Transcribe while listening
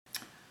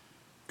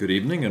Good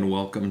evening and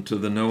welcome to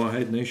the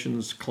Noahide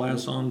Nations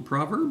class on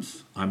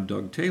Proverbs. I'm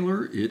Doug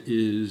Taylor. It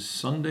is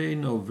Sunday,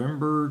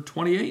 November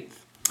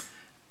 28th,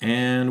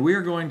 and we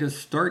are going to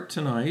start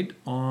tonight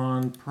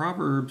on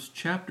Proverbs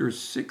chapter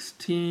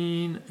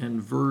 16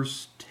 and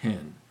verse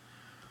 10.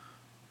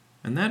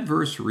 And that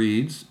verse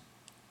reads,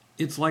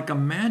 "It's like a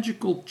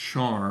magical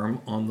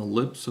charm on the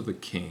lips of a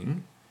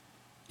king.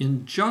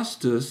 In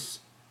justice,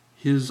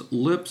 his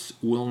lips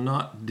will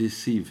not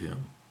deceive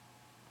him."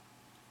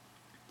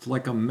 It's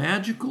like a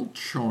magical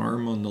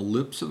charm on the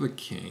lips of a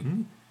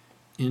king.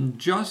 In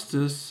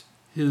justice,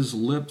 his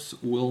lips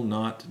will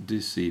not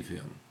deceive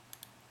him.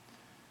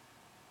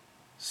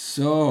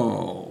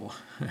 So,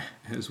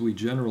 as we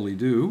generally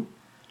do,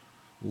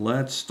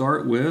 let's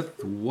start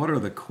with what are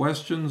the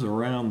questions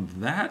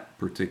around that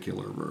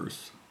particular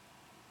verse?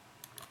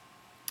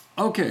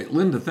 Okay,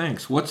 Linda,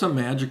 thanks. What's a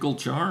magical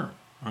charm?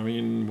 I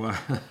mean,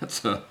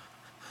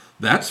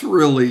 that's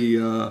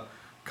really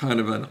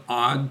kind of an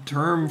odd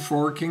term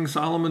for King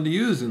Solomon to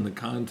use in the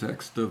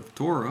context of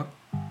Torah.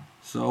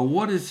 So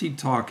what is he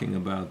talking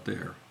about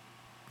there?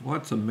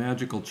 What's a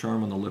magical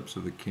charm on the lips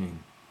of a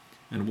king?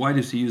 And why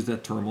does he use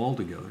that term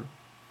altogether?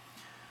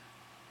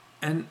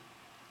 And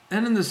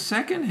then in the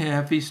second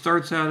half, he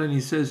starts out and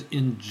he says,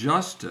 "In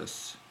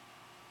justice,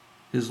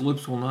 his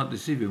lips will not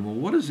deceive him." Well,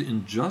 what does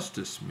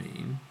injustice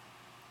mean?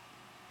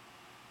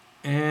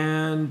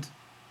 And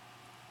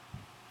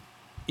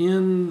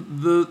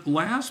in the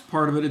last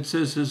part of it, it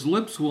says his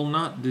lips will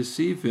not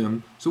deceive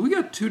him. So we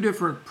got two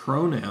different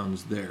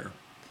pronouns there.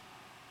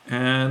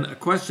 And a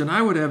question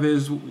I would have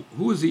is,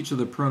 who is each of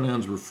the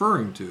pronouns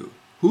referring to?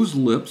 Whose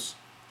lips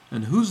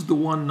and who's the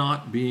one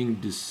not being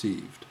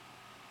deceived?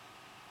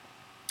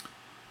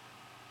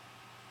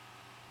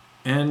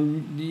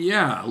 And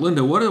yeah,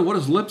 Linda, what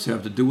does lips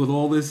have to do with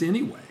all this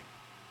anyway?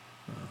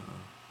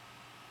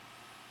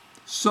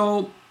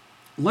 So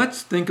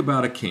let's think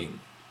about a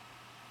king.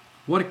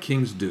 What do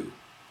kings do?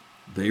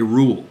 They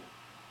rule.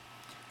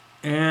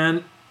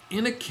 And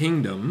in a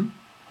kingdom,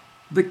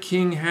 the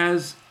king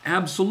has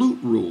absolute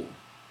rule.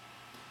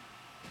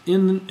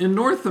 In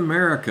North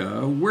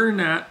America, we're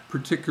not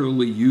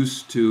particularly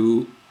used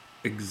to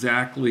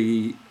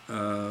exactly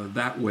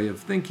that way of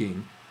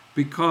thinking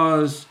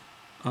because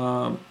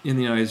in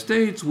the United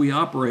States, we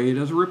operate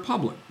as a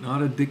republic,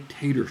 not a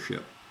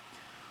dictatorship.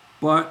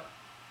 But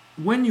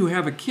when you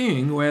have a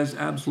king who has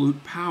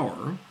absolute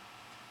power,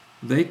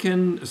 they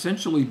can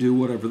essentially do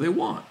whatever they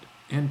want,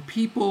 and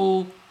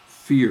people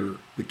fear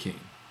the king.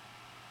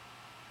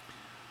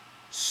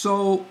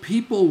 So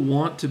people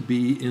want to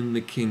be in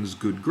the king's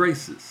good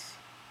graces.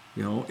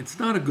 You know, it's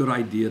not a good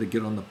idea to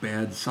get on the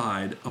bad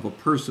side of a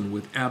person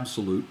with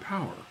absolute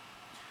power.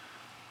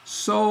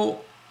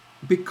 So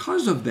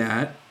because of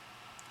that,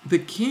 the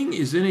king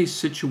is in a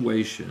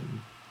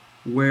situation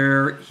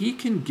where he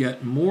can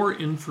get more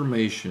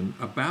information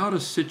about a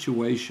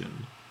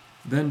situation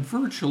than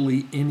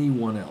virtually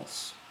anyone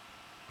else.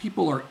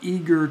 People are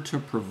eager to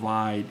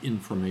provide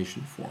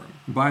information for him.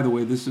 By the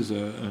way, this is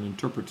an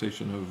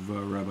interpretation of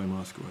Rabbi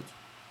Moskowitz.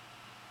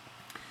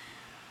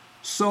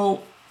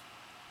 So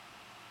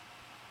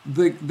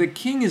the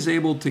king is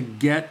able to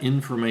get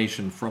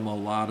information from a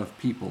lot of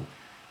people.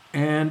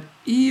 And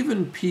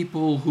even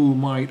people who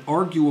might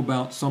argue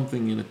about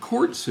something in a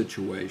court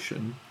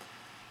situation,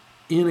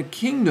 in a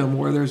kingdom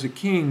where there's a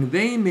king,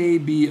 they may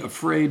be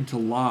afraid to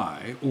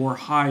lie or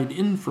hide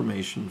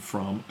information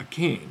from a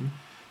king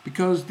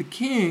because the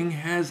king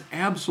has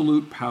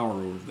absolute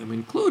power over them,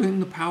 including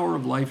the power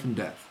of life and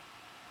death.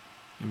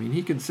 I mean,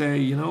 he can say,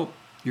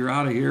 you're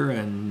out of here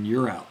and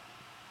you're out.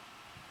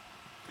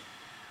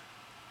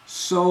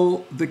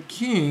 So the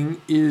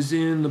king is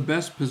in the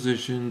best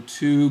position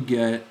to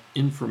get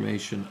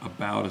information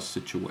about a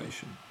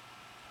situation.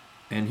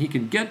 And he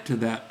can get to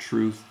that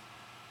truth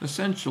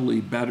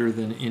essentially better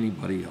than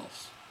anybody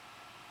else.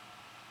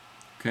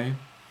 Okay?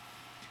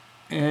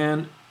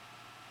 And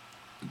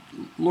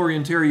Lori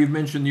and Terry, you've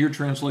mentioned your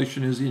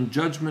translation is, "In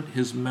judgment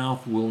his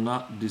mouth will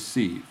not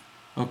deceive."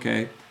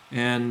 Okay?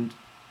 And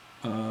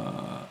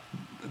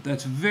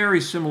that's very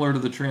similar to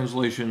the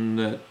translation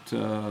that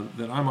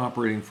I'm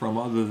operating from,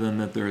 other than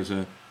that there's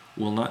a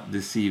 "will not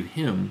deceive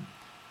him"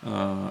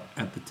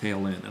 at the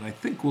tail end. And I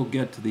think we'll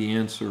get to the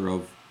answer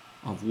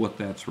of what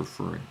that's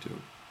referring to.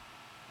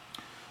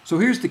 So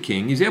here's the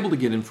king. He's able to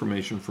get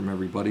information from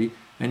everybody,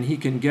 and he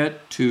can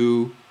get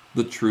to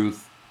the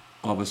truth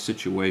of a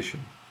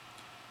situation.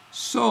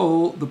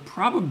 So the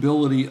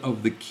probability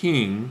of the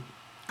king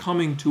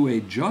coming to a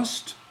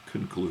just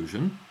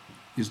conclusion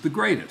is the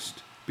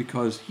greatest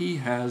because he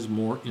has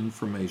more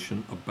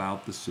information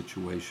about the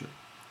situation.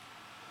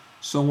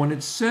 So when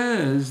it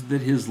says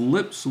that his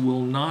lips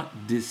will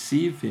not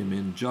deceive him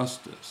in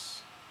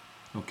justice,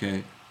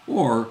 okay,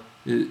 or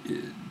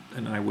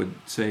and I would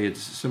say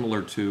it's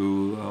similar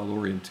to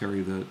Lori and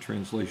Terry, the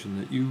translation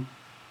that you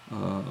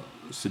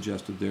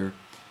suggested there.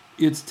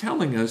 It's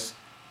telling us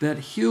that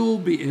he'll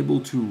be able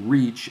to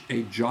reach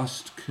a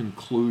just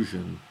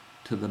conclusion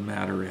to the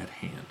matter at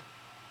hand.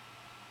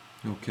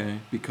 okay?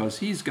 Because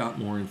he's got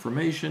more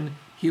information,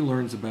 he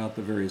learns about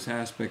the various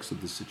aspects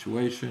of the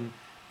situation,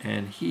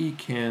 and he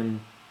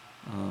can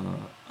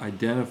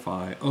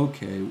identify,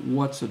 okay,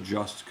 what's a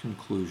just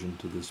conclusion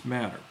to this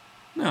matter?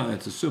 Now,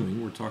 that's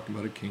assuming we're talking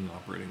about a king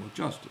operating with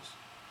justice.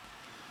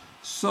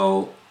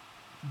 So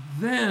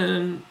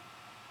then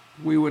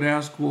we would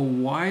ask, well,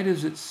 why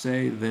does it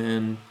say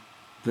then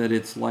that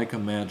it's like a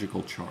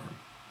magical charm?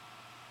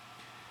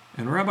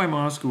 And Rabbi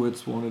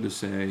Moskowitz wanted to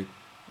say,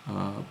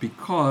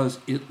 because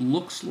it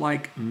looks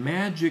like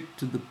magic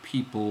to the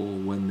people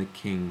when the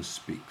king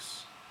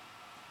speaks.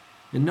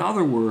 In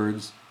other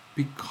words,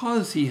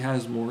 because he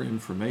has more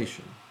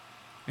information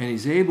and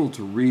he's able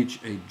to reach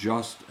a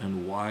just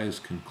and wise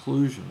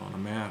conclusion on a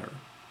matter,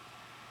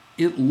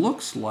 it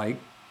looks like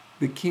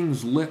the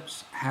king's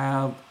lips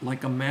have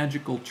like a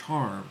magical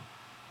charm.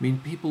 I mean,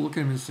 people look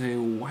at him and say,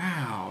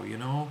 wow,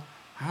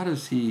 how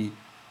does he,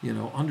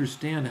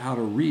 understand how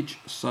to reach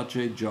such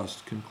a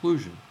just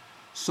conclusion?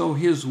 So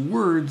his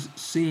words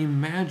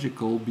seem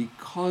magical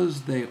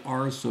because they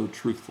are so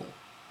truthful.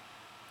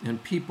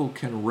 And people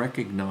can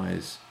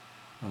recognize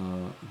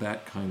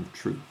that kind of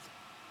truth.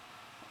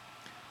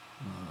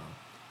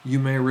 You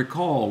may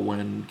recall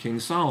when King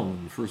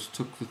Solomon first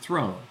took the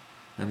throne,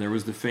 and there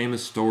was the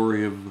famous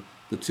story of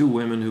the two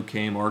women who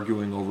came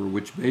arguing over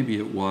which baby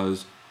it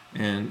was,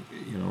 and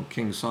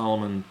King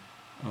Solomon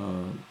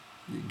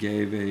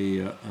gave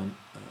a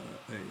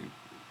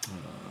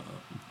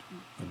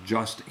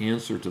just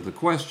answer to the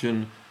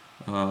question,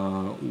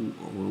 or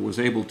was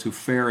able to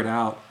ferret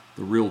out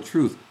the real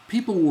truth.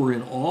 People were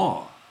in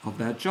awe of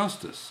that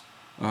justice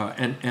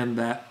and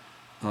that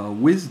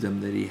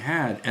wisdom that he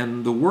had,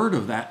 and the word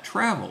of that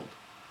traveled,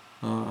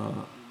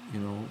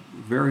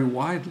 very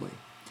widely.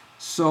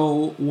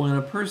 So when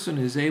a person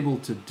is able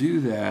to do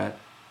that,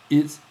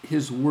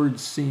 his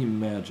words seem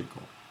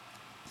magical.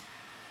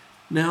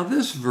 Now,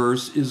 this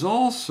verse is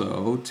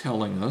also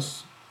telling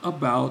us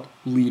about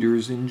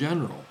leaders in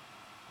general.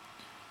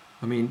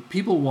 I mean,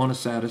 people want to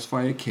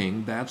satisfy a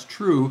king, that's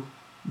true.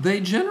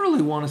 They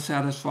generally want to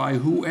satisfy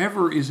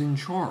whoever is in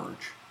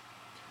charge.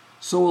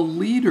 So a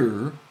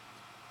leader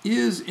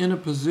is in a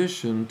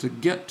position to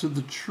get to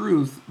the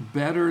truth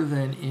better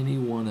than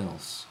anyone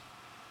else,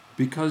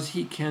 because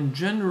he can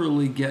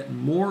generally get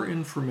more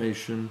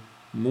information,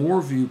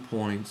 more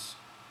viewpoints,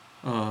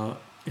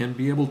 and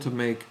be able to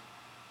make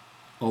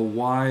a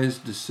wise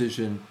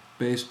decision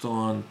based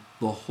on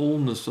the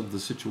wholeness of the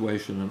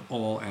situation and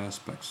all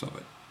aspects of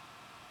it.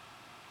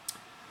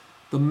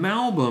 The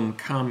Malbim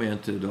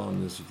commented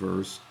on this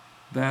verse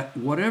that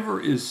whatever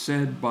is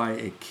said by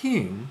a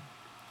king,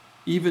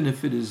 even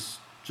if it is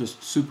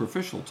just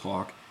superficial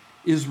talk,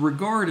 is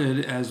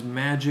regarded as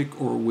magic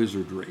or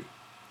wizardry.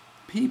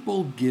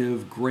 People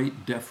give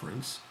great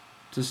deference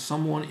to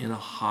someone in a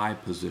high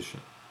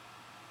position.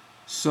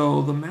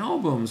 So the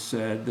Malbim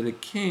said that a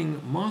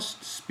king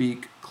must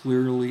speak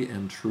clearly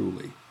and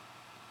truly.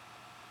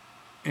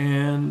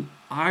 And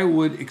I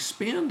would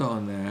expand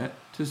on that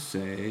to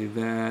say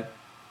that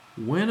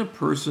when a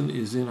person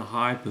is in a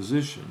high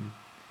position,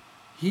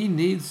 he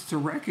needs to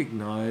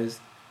recognize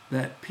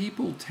that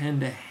people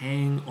tend to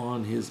hang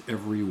on his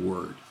every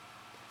word.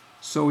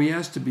 So he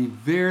has to be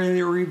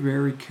very,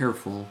 very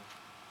careful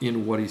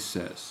in what he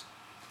says.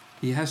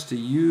 He has to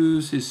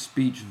use his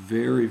speech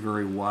very,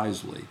 very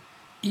wisely,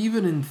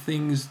 even in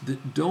things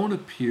that don't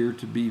appear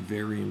to be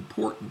very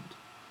important,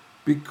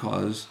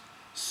 because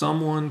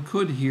someone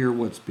could hear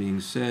what's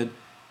being said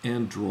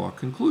and draw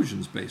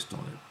conclusions based on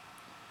it.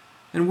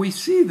 And we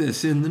see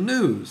this in the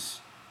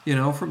news,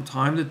 from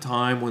time to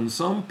time when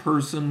some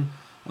person,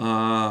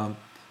 of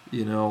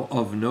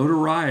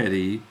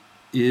notoriety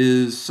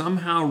is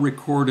somehow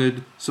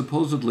recorded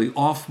supposedly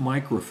off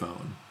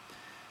microphone,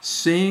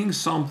 saying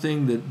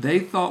something that they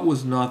thought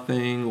was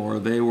nothing, or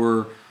they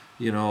were,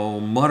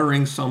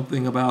 muttering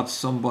something about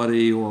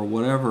somebody or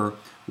whatever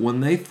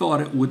when they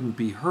thought it wouldn't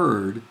be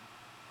heard,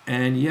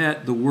 and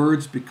yet the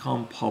words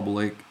become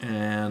public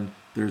and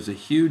there's a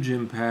huge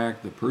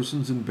impact, the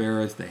person's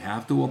embarrassed, they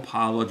have to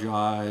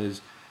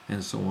apologize,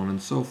 and so on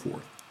and so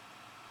forth.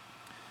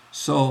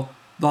 So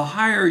the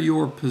higher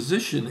your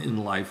position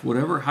in life,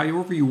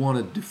 however you want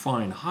to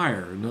define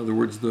higher, in other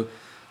words,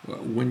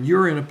 when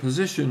you're in a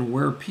position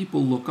where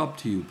people look up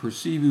to you,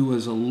 perceive you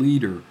as a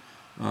leader,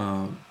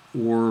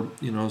 or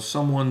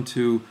someone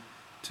to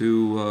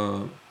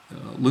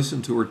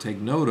listen to or take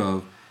note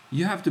of,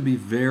 you have to be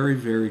very,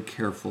 very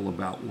careful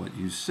about what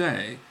you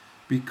say,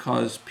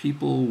 because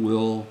people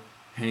will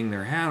hang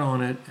their hat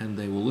on it and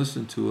they will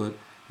listen to it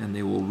and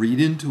they will read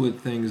into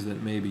it things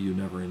that maybe you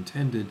never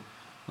intended,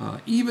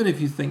 even if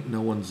you think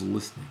no one's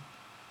listening.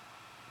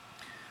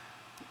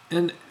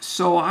 And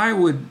so I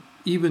would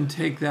even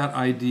take that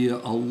idea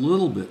a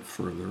little bit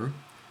further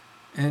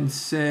and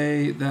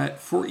say that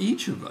for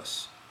each of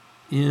us,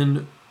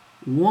 in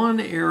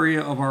one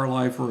area of our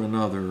life or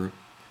another,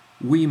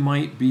 we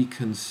might be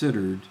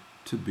considered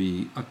to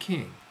be a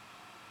king.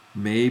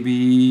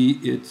 Maybe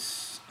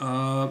it's,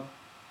 one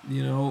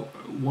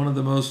of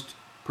the most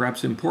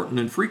perhaps important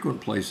and frequent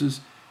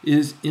places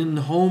is in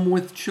home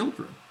with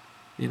children.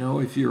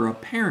 If you're a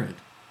parent,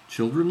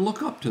 children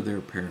look up to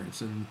their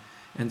parents,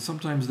 and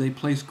sometimes they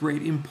place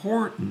great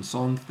importance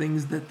on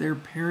things that their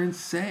parents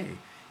say,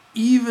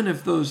 even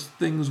if those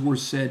things were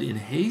said in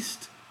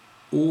haste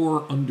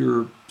or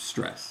under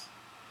stress.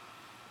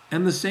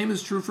 And the same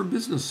is true for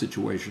business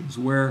situations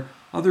where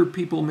other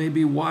people may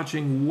be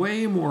watching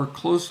way more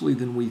closely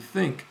than we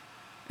think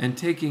and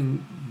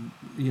taking,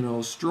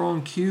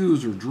 strong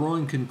cues or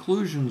drawing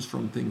conclusions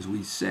from things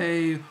we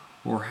say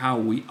or how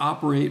we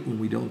operate when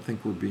we don't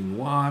think we're being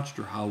watched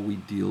or how we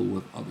deal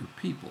with other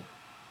people.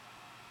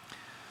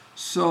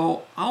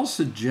 So I'll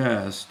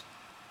suggest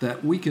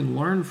that we can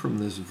learn from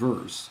this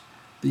verse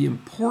the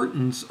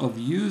importance of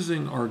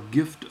using our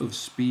gift of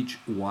speech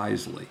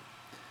wisely,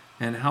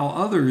 and how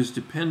others,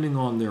 depending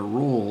on their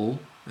role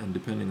and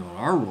depending on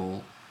our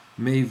role,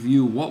 may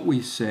view what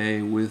we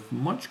say with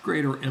much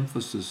greater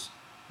emphasis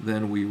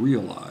than we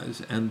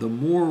realize. And the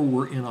more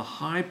we're in a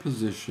high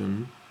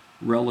position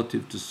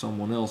relative to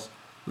someone else,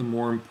 the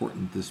more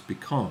important this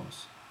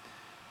becomes.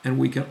 And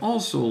we can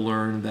also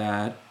learn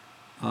that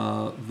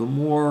the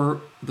more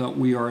that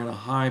we are in a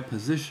high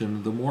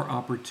position, the more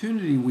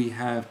opportunity we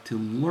have to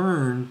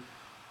learn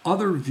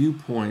other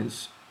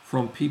viewpoints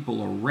from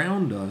people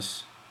around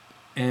us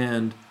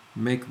and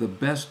make the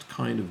best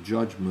kind of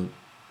judgment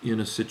in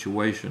a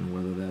situation,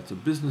 whether that's a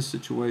business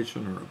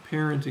situation or a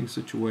parenting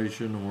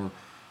situation or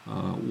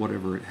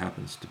whatever it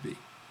happens to be.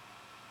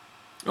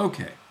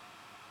 Okay,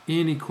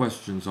 any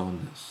questions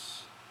on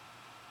this?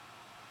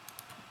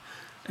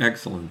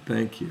 Excellent,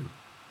 thank you.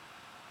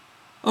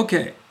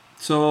 Okay,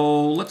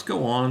 so let's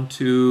go on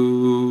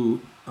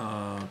to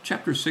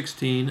chapter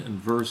 16 and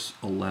verse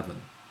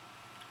 11.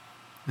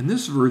 And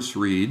this verse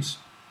reads,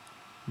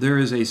 "There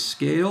is a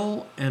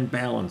scale and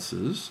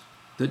balances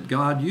that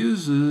God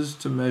uses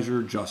to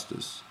measure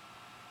justice,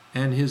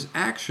 and his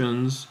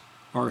actions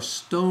are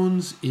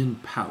stones in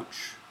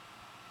pouch."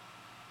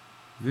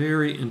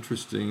 Very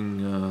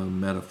interesting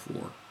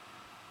metaphor.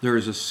 There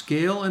is a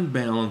scale and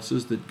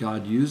balances that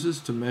God uses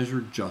to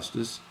measure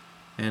justice,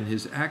 and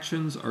his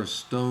actions are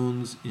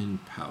stones in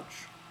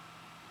pouch.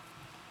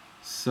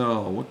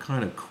 So, what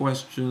kind of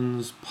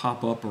questions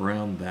pop up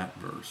around that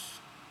verse?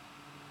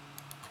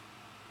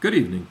 Good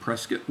evening,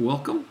 Prescott.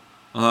 Welcome.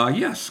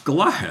 Yes,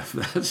 Goliath.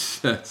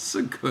 That's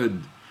a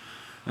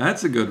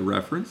good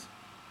reference.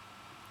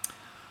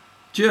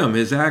 Jim,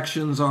 his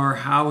actions are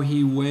how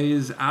he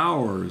weighs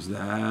ours.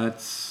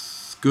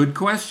 That's a good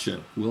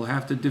question. We'll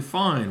have to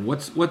define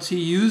what's he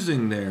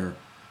using there.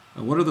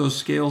 What are those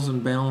scales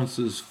and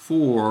balances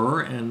for,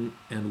 and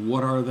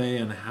what are they,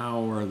 and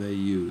how are they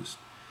used?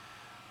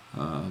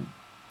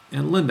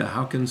 And Linda,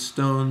 how can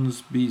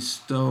stones be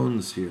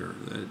stones here?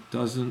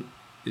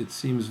 It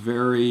seems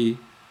very,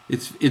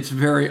 it's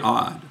very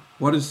odd.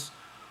 What's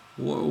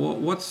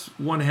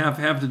one half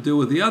have to do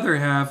with the other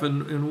half,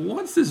 and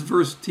what's this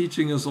verse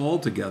teaching us all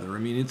together? I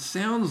mean, it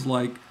sounds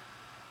like,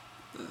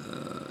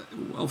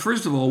 well,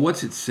 first of all,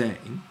 what's it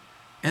saying?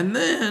 And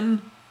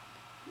then,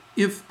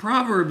 if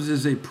Proverbs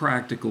is a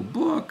practical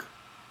book,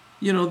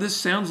 this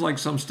sounds like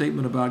some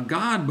statement about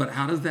God, but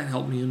how does that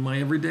help me in my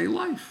everyday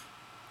life?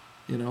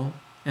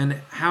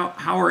 And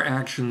how are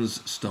actions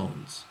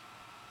stones?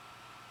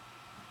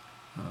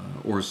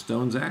 Or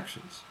stones'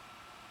 actions?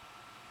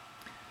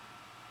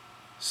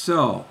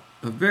 So,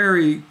 a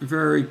very,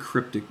 very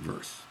cryptic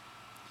verse.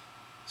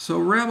 So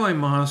Rabbi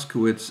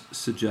Moskowitz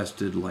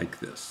suggested like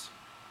this.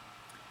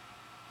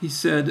 He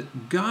said,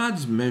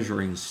 God's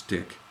measuring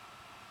stick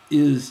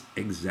is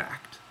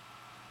exact.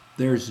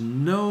 There's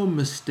no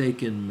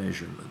mistaken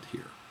measurement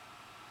here.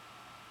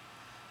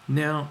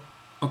 Now,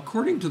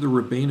 according to the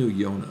Rabbeinu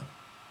Yonah,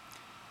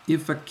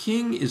 if a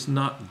king is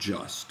not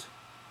just,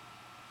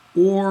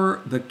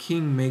 or the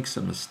king makes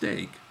a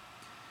mistake,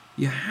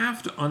 you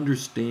have to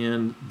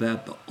understand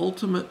that the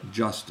ultimate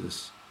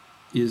justice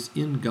is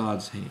in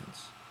God's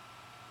hands.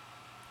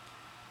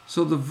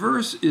 So the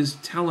verse is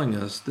telling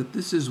us that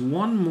this is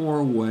one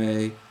more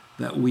way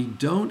that we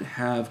don't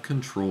have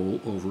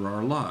control over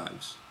our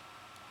lives.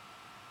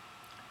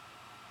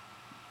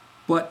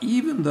 But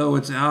even though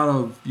it's out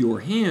of your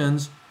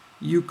hands,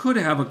 you could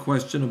have a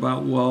question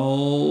about,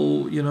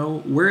 well,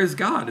 where is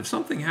God? If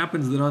something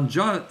happens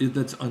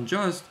that's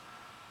unjust,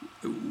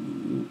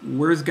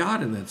 where is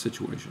God in that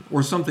situation?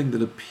 Or something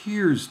that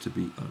appears to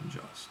be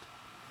unjust.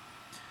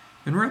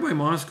 And Rabbi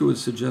Moskowitz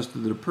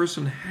suggested that a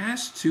person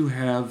has to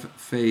have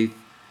faith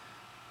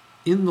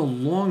in the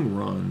long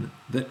run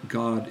that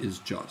God is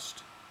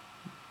just.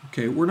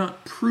 Okay, we're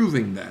not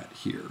proving that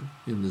here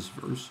in this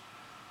verse,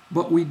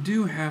 but we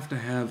do have to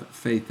have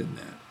faith in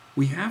that.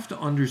 We have to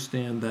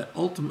understand that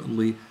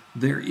ultimately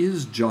there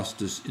is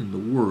justice in the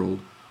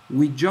world.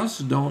 We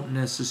just don't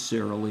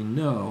necessarily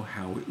know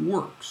how it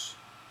works.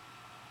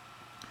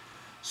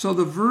 So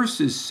the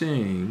verse is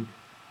saying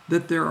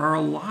that there are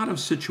a lot of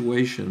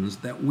situations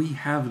that we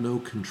have no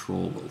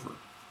control over.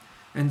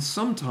 And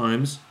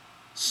sometimes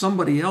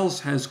somebody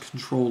else has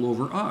control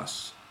over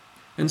us.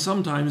 And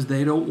sometimes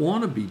they don't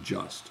want to be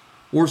just.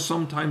 Or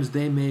sometimes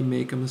they may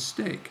make a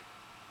mistake.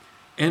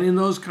 And in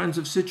those kinds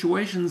of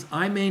situations,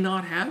 I may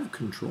not have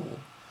control.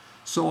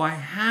 So I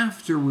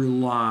have to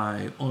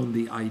rely on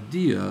the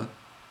idea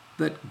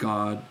that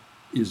God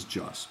is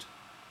just.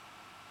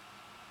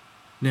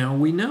 Now,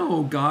 we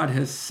know God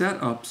has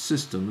set up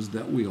systems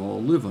that we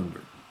all live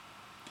under.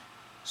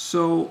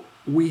 So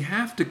we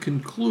have to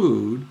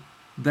conclude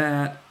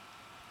that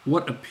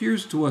what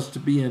appears to us to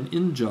be an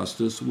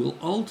injustice will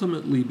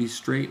ultimately be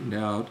straightened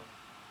out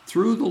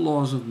through the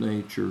laws of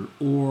nature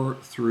or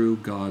through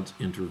God's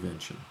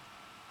intervention.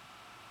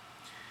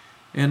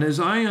 And as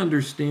I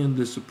understand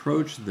this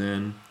approach,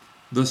 then,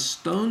 the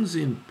stones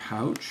in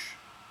pouch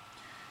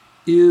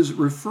is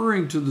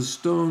referring to the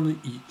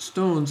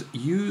stones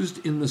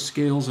used in the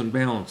scales and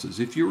balances.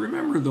 If you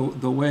remember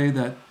the way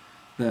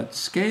that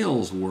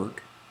scales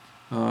work,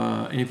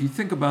 and if you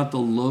think about the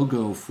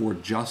logo for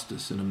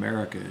justice in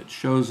America, it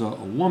shows a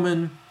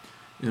woman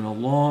in a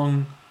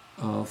long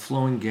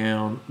flowing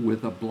gown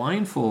with a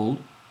blindfold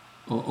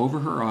over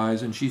her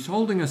eyes, and she's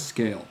holding a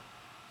scale.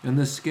 And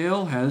the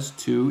scale has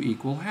two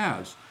equal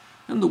halves.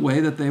 And the way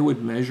that they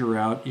would measure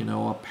out,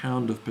 a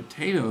pound of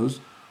potatoes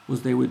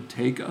was they would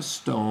take a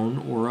stone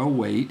or a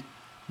weight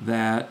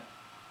that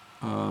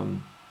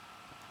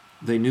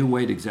they knew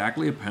weighed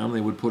exactly a pound.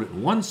 They would put it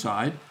in one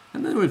side,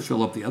 and then they would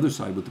fill up the other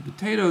side with the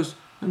potatoes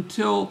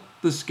until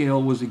the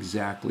scale was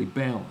exactly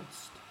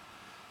balanced.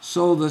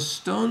 So the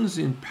stones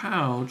in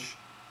pouch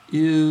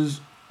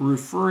is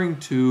referring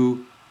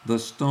to the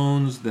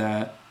stones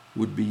that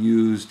would be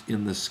used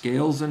in the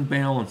scales and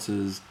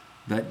balances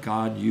that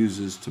God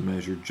uses to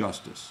measure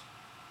justice,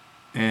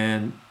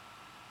 and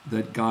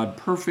that God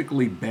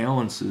perfectly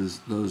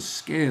balances those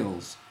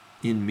scales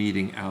in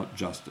meting out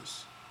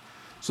justice.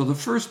 So the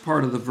first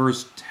part of the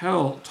verse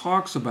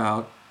talks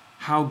about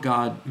how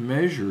God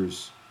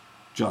measures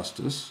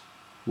justice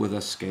with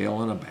a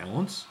scale and a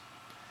balance.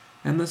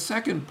 And the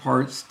second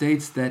part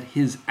states that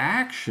his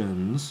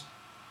actions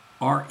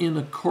are in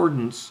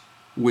accordance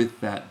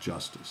with that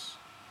justice.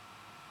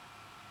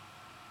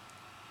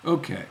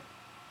 Okay.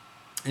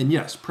 And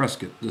yes,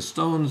 Prescott, the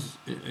stones,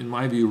 in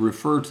my view,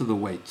 refer to the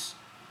weights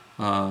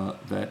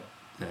that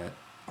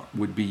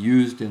would be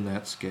used in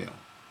that scale.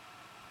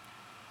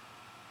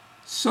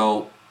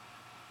 So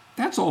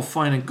that's all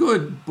fine and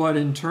good, but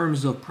in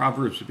terms of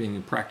Proverbs being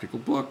a practical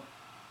book,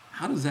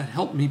 how does that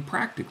help me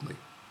practically?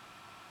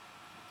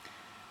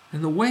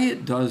 And the way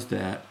it does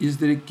that is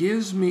that it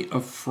gives me a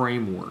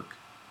framework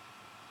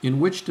in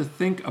which to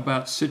think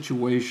about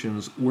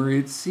situations where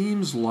it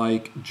seems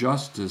like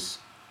justice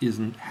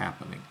isn't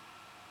happening.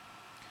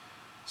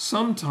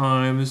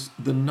 Sometimes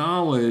the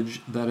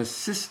knowledge that a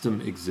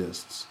system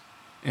exists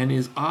and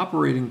is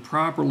operating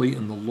properly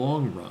in the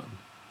long run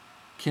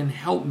can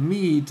help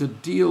me to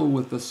deal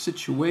with a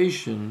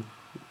situation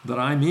that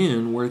I'm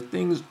in where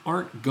things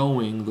aren't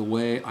going the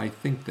way I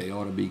think they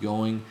ought to be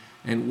going,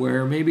 and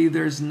where maybe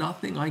there's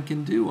nothing I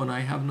can do and I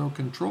have no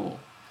control.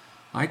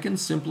 I can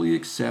simply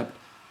accept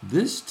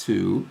this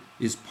too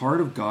is part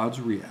of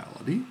God's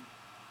reality,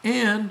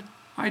 and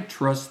I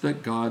trust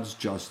that God's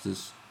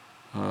justice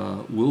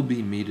will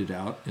be meted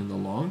out in the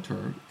long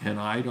term, and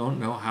I don't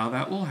know how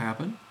that will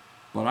happen,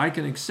 but I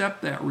can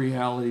accept that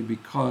reality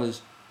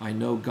because I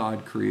know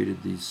God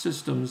created these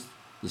systems,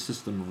 the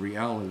system of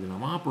reality that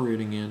I'm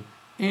operating in,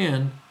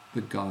 and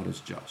that God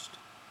is just.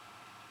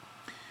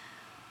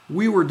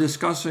 We were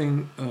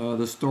discussing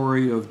the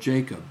story of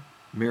Jacob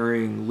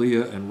marrying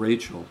Leah and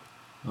Rachel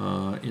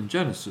in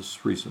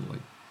Genesis recently.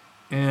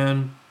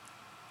 And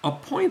a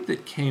point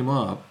that came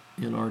up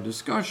in our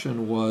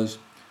discussion was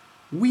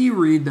we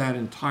read that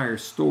entire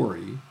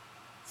story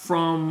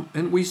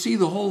and we see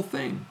the whole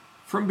thing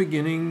from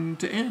beginning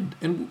to end.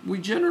 And we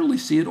generally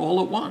see it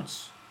all at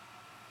once.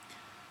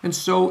 And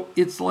so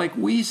it's like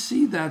we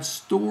see that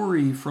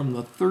story from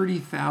the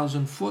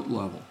 30,000-foot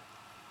level.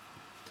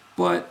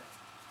 But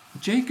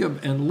Jacob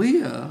and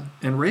Leah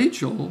and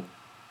Rachel,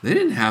 they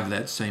didn't have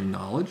that same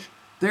knowledge.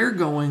 They're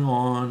going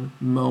on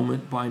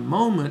moment by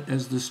moment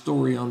as the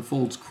story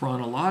unfolds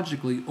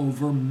chronologically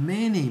over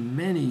many,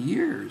 many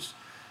years.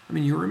 I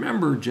mean, you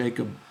remember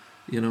Jacob,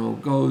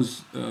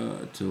 goes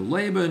to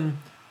Laban,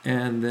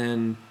 and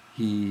then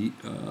he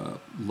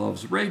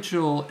loves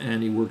Rachel,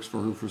 and he works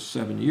for her for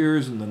 7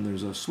 years, and then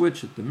there's a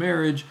switch at the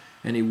marriage,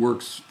 and he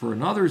works for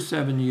another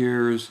 7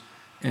 years.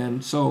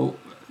 And so,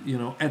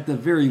 at the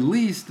very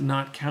least,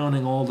 not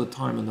counting all the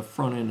time in the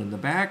front end and the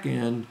back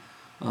end,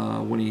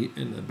 when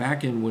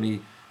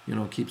he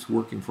keeps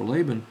working for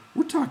Laban,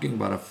 we're talking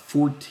about a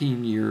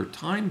 14-year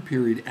time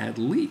period at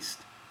least.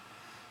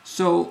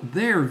 So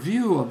their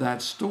view of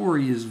that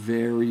story is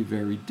very,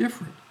 very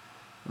different.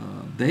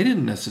 They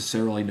didn't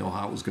necessarily know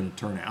how it was going to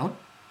turn out.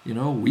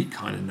 We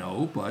kind of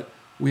know, but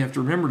we have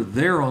to remember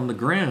they're on the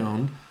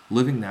ground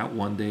living that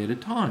one day at a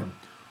time.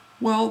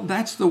 Well,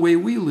 that's the way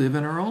we live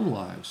in our own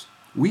lives.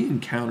 We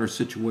encounter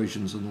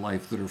situations in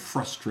life that are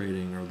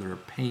frustrating or that are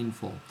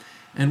painful.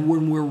 And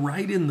when we're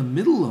right in the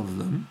middle of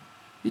them,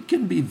 it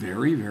can be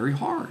very, very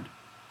hard.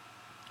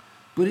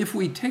 But if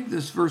we take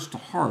this verse to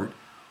heart,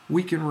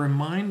 we can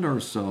remind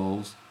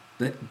ourselves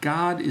that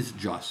God is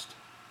just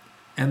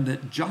and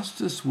that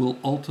justice will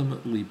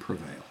ultimately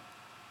prevail.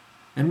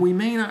 And we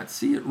may not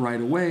see it right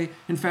away.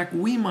 In fact,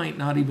 we might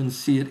not even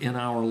see it in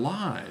our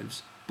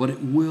lives, but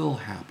it will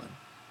happen.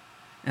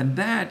 And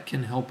that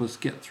can help us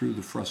get through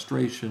the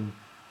frustration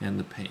and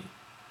the pain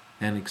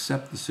and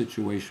accept the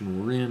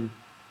situation we're in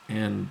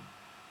and,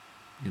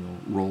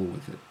 roll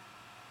with it.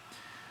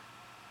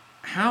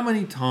 How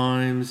many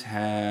times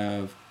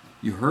have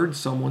you heard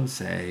someone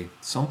say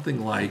something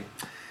like,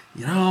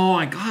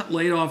 I got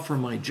laid off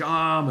from my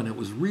job and it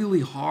was really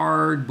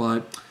hard,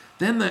 but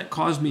then that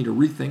caused me to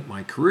rethink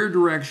my career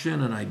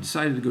direction and I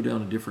decided to go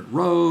down a different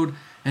road.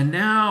 And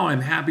now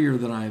I'm happier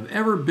than I've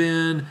ever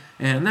been.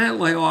 And that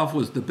layoff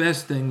was the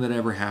best thing that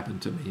ever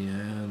happened to me,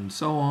 and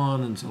so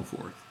on and so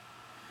forth.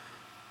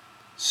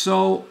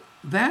 So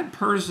that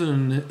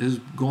person has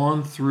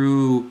gone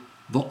through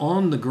the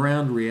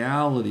on-the-ground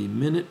reality,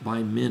 minute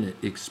by minute,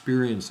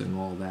 experiencing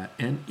all that.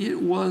 And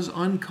it was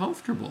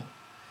uncomfortable.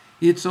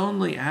 It's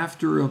only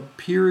after a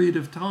period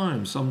of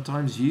time,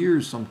 sometimes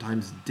years,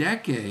 sometimes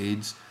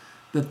decades,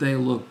 that they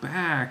look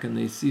back and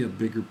they see a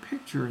bigger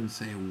picture and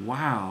say,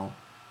 wow,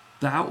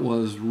 that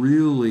was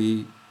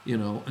really,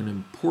 an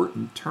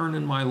important turn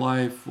in my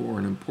life or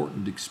an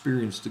important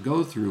experience to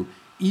go through,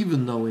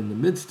 even though in the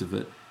midst of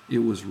it, it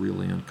was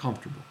really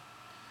uncomfortable.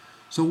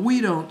 So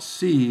we don't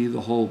see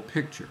the whole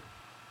picture,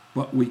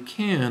 but we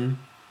can,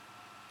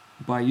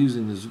 by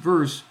using this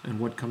verse and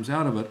what comes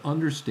out of it,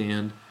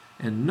 understand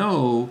and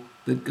know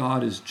that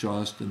God is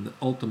just and that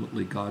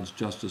ultimately God's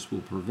justice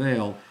will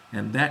prevail,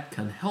 and that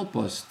can help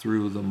us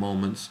through the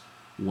moments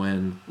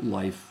when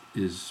life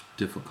is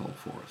difficult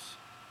for us.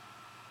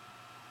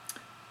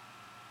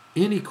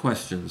 Any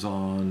questions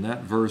on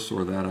that verse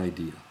or that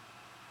idea?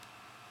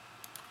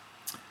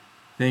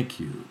 Thank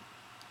you.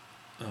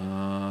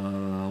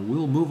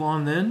 We'll move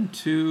on then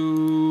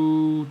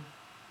to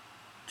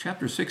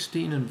chapter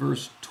 16 and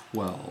verse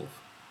 12.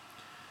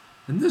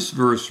 And this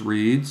verse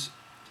reads,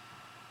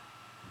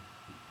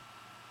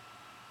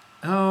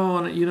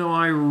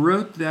 I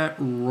wrote that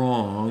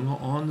wrong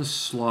on the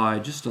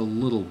slide just a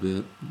little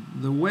bit.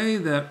 The way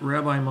that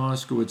Rabbi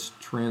Moskowitz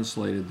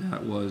translated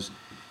that was,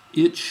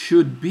 it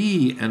should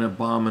be an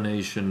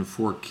abomination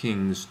for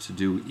kings to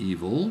do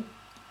evil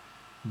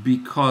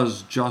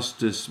because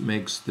justice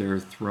makes their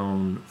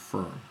throne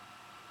firm,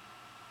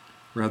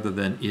 rather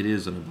than it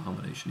is an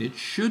abomination. It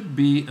should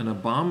be an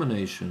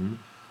abomination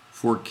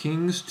for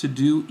kings to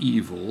do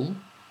evil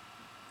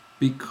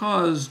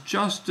because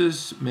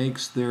justice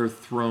makes their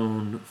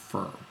throne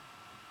firm.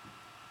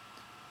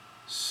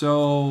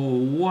 So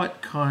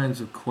what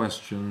kinds of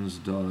questions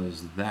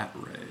does that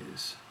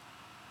raise?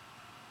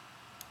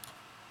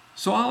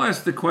 So I'll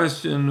ask the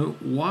question,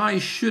 why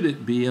should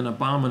it be an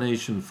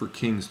abomination for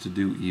kings to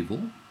do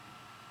evil?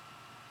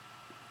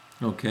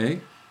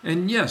 Okay,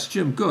 and yes,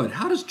 Jim, good.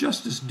 How does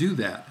justice do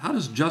that? How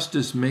does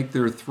justice make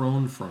their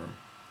throne firm?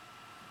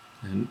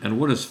 And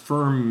what does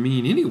firm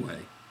mean anyway?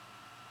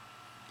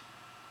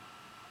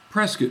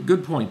 Prescott,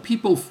 good point.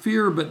 People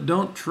fear but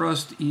don't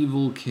trust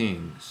evil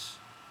kings.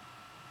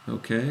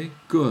 Okay,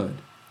 good.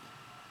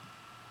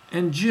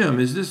 And Jim,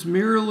 is this a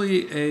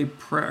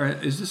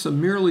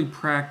merely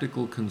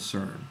practical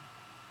concern?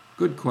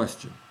 Good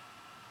question.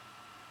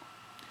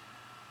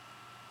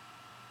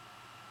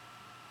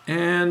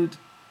 And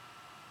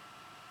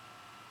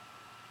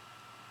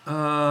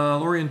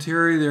Lori and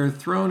Terry, their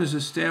throne is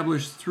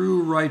established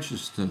through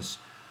righteousness.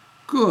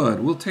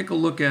 Good. We'll take a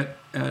look at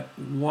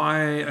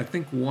why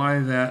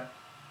that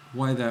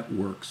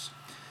works.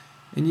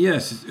 And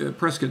yes,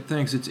 Prescott,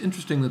 thanks. It's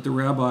interesting that the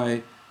rabbi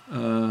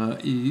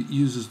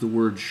uses the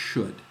word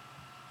should.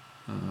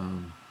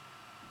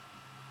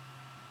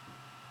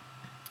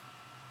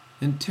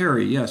 And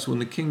Terry, yes, when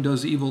the king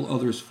does evil,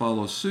 others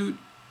follow suit.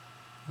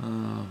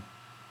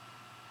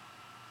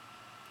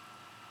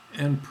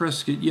 And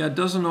Prescott, yeah, it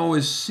doesn't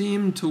always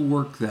seem to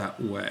work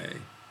that way.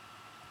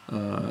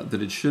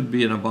 That it should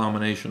be an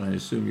abomination. I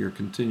assume you're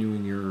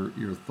continuing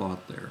your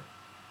thought there.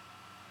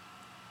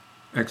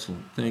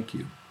 Excellent, thank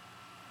you.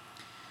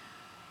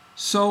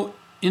 So,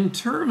 in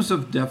terms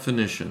of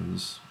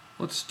definitions,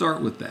 let's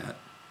start with that.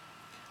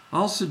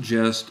 I'll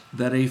suggest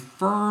that a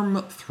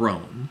firm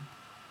throne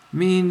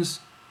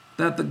means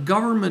that the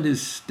government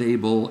is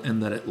stable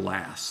and that it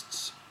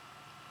lasts.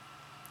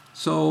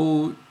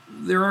 So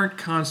there aren't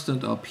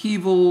constant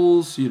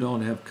upheavals, you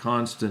don't have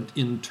constant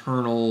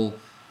internal,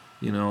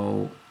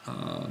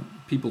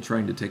 people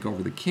trying to take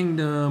over the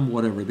kingdom,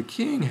 whatever. The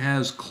king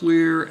has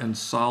clear and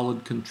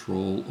solid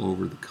control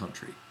over the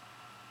country.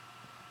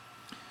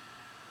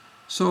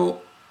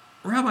 So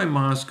Rabbi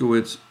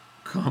Moskowitz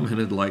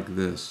commented like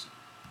this.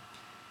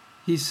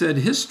 He said,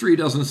 history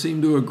doesn't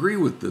seem to agree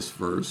with this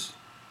verse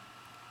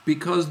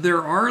because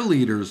there are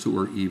leaders who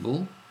are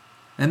evil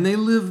and they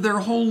live their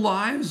whole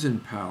lives in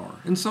power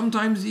and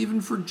sometimes even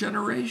for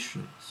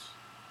generations.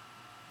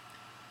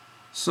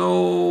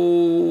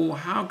 So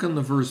how can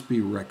the verse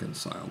be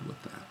reconciled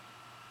with that?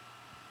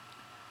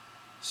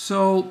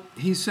 So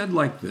he said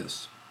like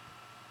this.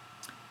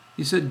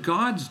 He said,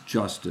 God's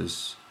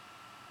justice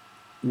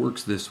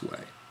works this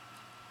way.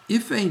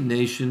 If a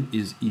nation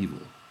is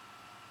evil,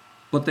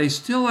 but they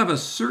still have a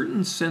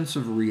certain sense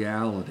of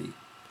reality,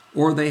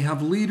 or they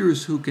have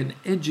leaders who can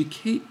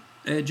educate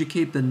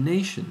the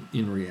nation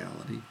in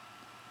reality,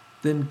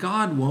 then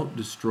God won't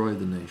destroy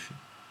the nation.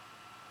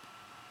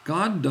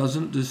 God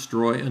doesn't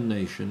destroy a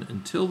nation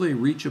until they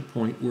reach a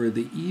point where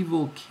the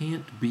evil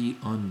can't be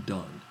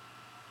undone.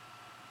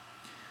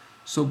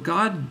 So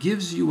God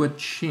gives you a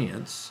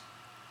chance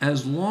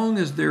as long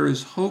as there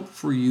is hope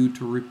for you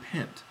to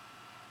repent.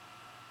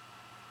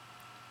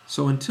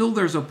 So until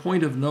there's a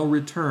point of no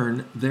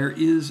return, there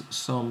is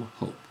some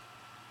hope.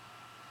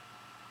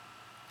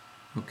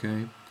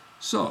 Okay?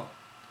 So,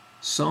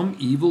 some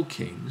evil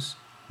kings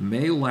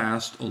may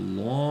last a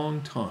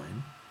long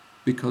time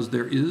because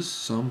there is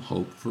some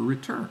hope for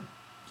return.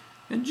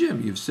 And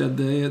Jim, you've said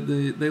they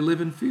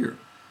live in fear.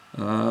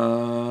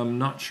 I'm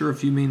not sure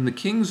if you mean the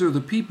kings or the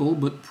people,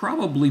 but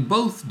probably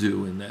both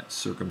do in that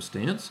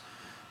circumstance.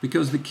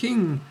 Because the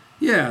kings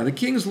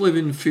live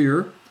in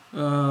fear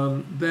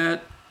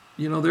that,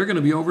 they're going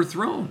to be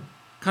overthrown.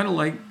 Kind of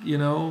like,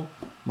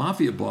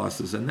 mafia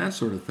bosses and that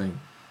sort of thing.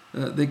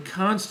 They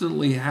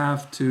constantly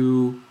have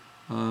to,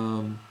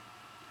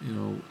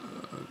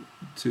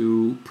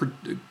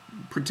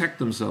 protect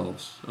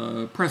themselves.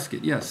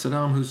 Prescott, yes,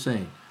 Saddam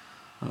Hussein.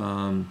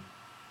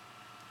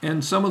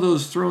 And some of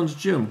those thrones,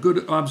 Jim,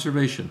 good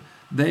observation.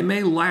 They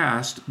may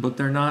last, but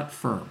they're not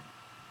firm.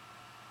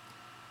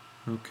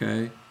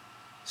 Okay?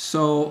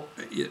 So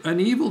an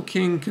evil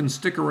king can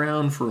stick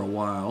around for a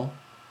while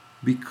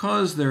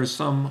because there's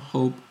some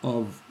hope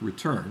of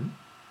return.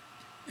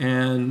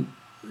 And,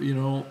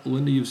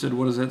 Linda, you've said,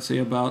 what does that say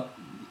about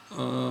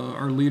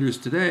our leaders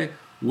today?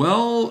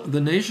 Well,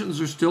 the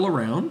nations are still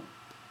around,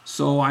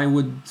 so I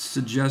would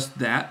suggest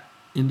that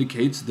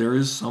indicates there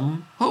is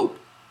some hope.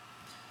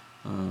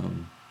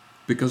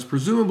 Because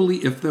presumably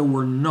if there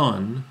were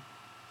none,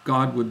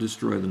 God would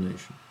destroy the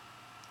nation.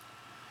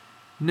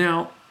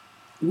 Now,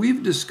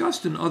 we've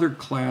discussed in other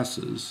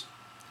classes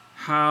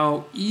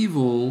how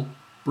evil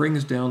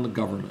brings down the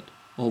government,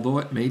 although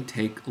it may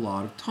take a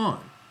lot of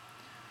time.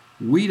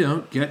 We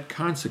don't get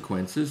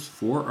consequences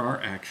for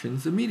our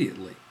actions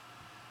immediately.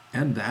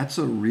 And that's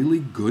a really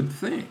good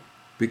thing,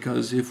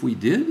 because if we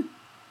did,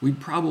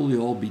 we'd probably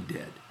all be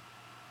dead.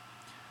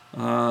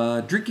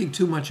 Drinking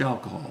too much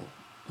alcohol,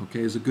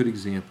 is a good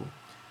example.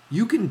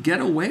 You can get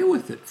away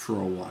with it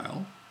for a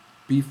while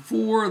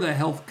before the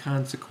health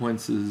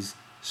consequences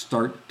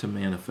start to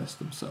manifest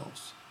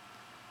themselves.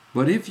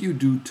 But if you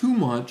do too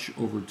much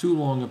over too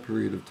long a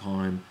period of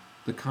time,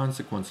 the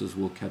consequences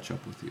will catch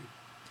up with you.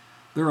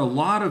 There are a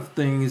lot of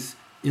things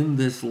in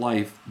this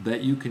life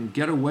that you can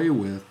get away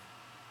with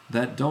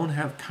that don't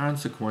have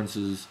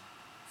consequences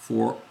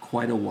for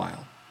quite a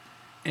while.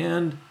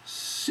 And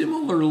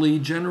similarly,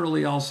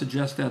 generally, I'll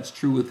suggest that's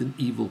true with an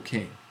evil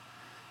king.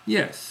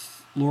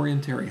 Yes, Lori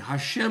and Terry,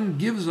 Hashem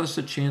gives us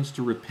a chance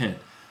to repent.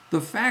 The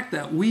fact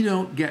that we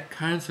don't get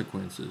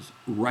consequences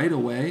right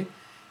away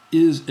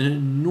is an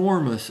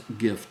enormous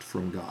gift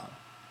from God,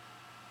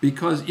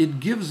 because it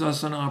gives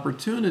us an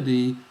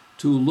opportunity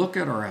to look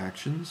at our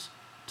actions,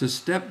 to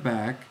step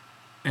back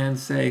and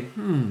say,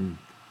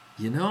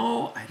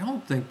 I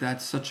don't think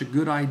that's such a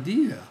good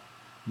idea.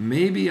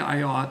 Maybe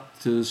I ought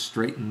to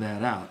straighten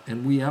that out.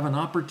 And we have an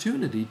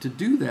opportunity to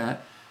do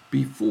that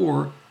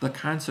before the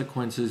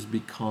consequences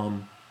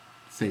become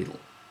fatal,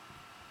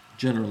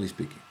 generally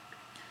speaking.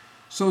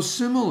 So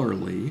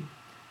similarly,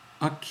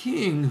 a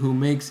king who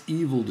makes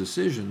evil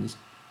decisions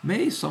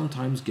may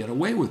sometimes get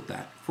away with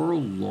that for a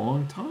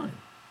long time.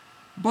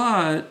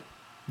 But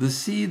the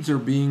seeds are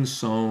being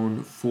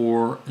sown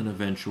for an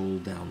eventual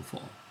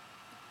downfall,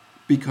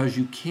 because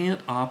you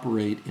can't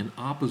operate in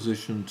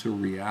opposition to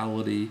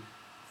reality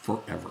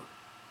forever.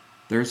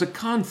 There's a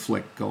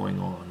conflict going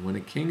on when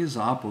a king is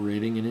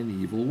operating in an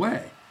evil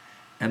way.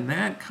 And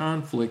that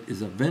conflict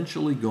is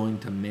eventually going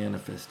to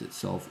manifest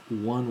itself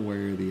one way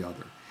or the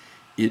other.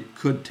 It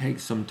could take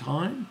some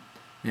time,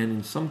 and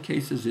in some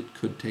cases it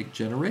could take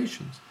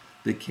generations.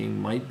 The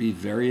king might be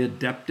very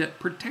adept at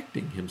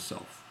protecting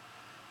himself.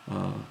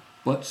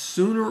 But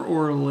sooner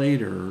or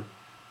later,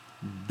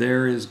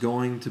 there is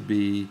going to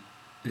be,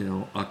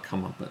 a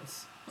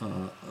comeuppance.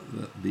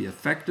 The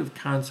effect of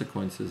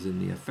consequences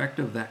and the effect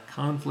of that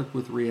conflict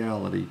with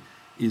reality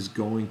is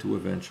going to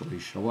eventually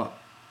show up.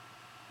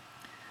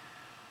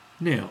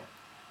 Now,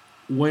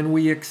 when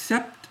we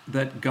accept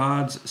that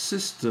God's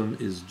system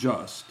is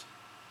just,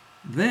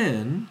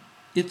 then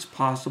it's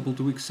possible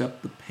to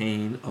accept the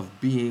pain of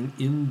being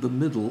in the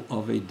middle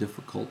of a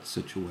difficult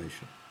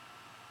situation.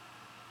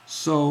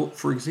 So,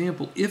 for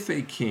example, if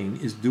a king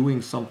is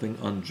doing something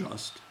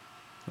unjust,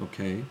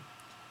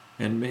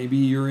 and maybe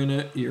you're in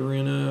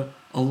a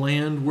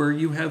land where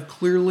you have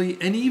clearly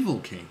an evil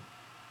king,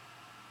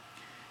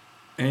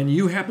 and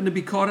you happen to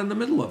be caught in the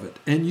middle of it,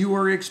 and you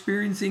are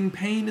experiencing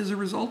pain as a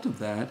result of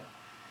that,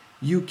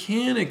 you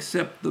can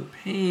accept the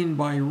pain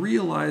by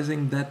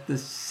realizing that the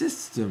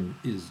system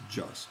is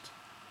just.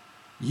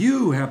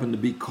 You happen to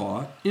be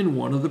caught in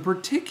one of the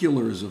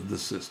particulars of the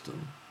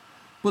system,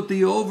 but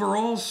the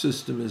overall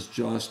system is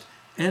just,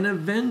 and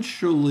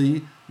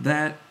eventually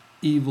that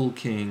evil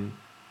king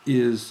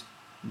is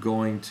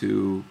going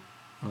to,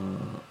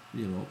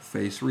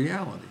 face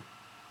reality.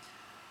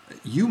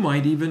 You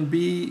might even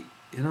be,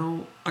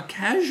 a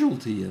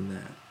casualty in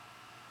that,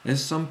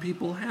 as some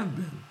people have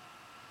been.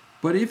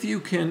 But if you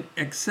can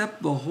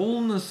accept the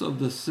wholeness of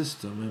the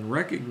system and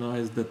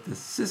recognize that the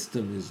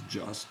system is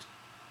just,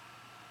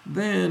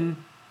 then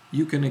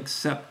you can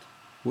accept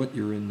what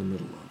you're in the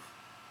middle of.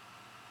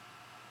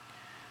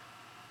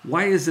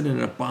 Why is it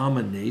an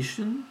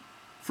abomination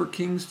for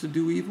kings to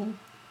do evil?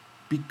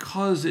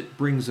 Because it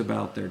brings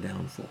about their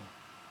downfall.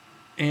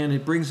 And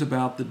it brings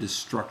about the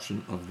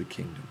destruction of the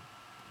kingdom.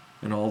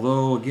 And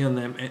although,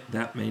 again,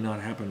 that may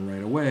not happen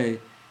right away,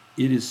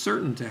 it is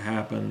certain to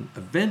happen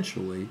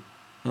eventually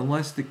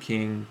unless the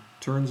king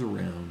turns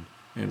around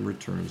and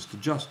returns to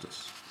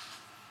justice.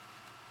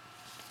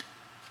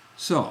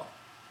 So,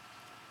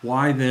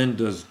 why then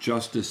does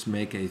justice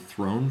make a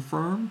throne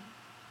firm?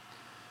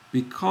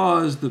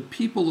 Because the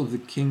people of the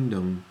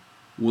kingdom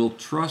will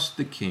trust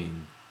the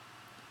king,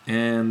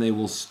 and they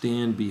will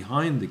stand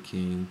behind the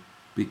king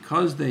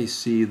because they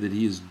see that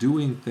he is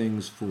doing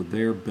things for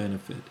their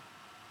benefit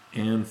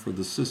and for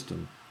the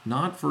system,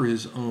 not for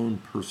his own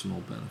personal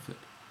benefit.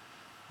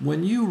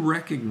 When you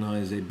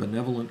recognize a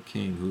benevolent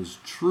king who's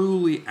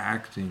truly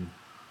acting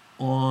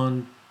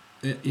in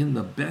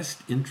the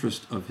best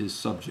interest of his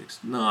subjects,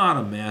 not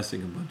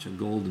amassing a bunch of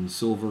gold and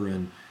silver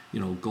and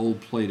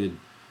gold-plated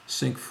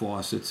sink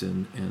faucets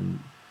and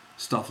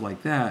stuff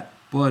like that,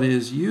 but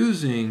is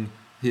using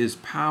his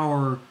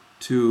power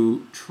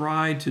to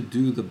try to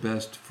do the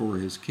best for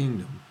his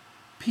kingdom,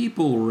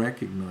 people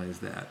recognize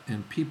that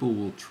and people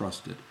will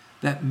trust it.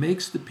 That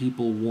makes the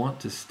people want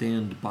to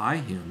stand by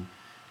him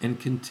and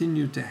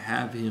continue to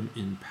have him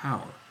in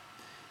power.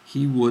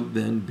 He would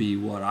then be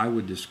what I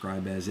would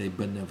describe as a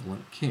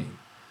benevolent king,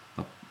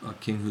 a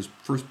king whose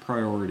first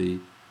priority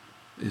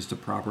is to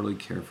properly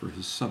care for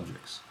his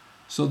subjects.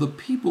 So the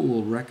people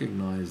will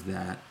recognize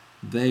that,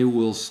 they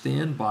will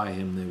stand by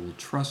him, they will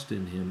trust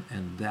in him,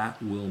 and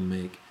that will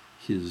make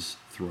his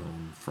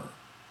throne firm.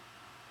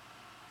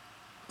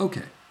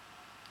 Okay,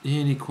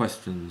 any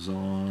questions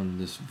on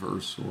this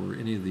verse or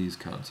any of these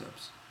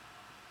concepts?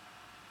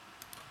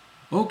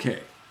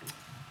 Okay.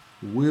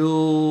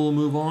 We'll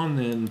move on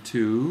then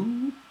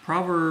to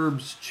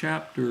Proverbs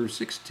chapter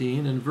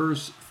 16 and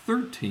verse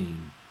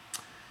 13.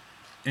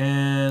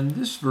 And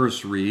this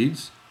verse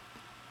reads,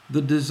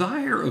 "The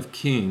desire of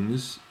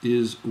kings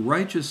is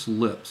righteous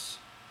lips,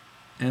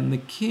 and the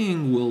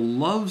king will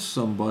love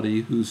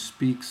somebody who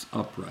speaks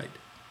upright."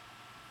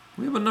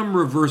 We have a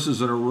number of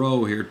verses in a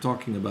row here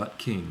talking about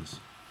kings.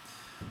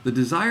 The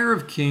desire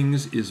of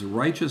kings is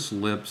righteous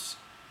lips,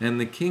 and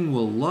the king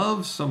will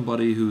love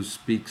somebody who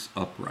speaks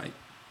upright.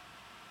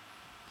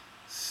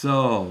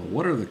 So,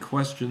 what are the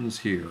questions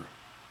here?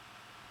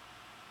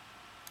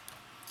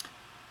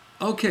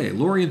 Okay,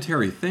 Lori and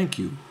Terry, thank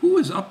you. Who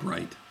is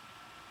upright?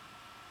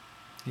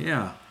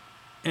 Yeah.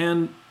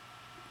 And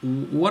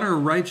what are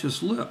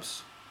righteous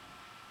lips?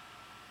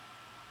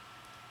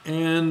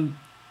 And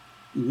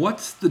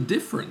what's the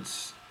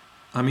difference?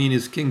 I mean,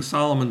 is King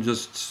Solomon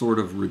just sort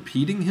of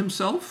repeating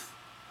himself?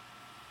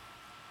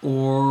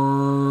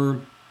 Or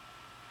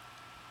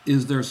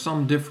is there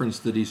some difference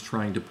that he's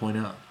trying to point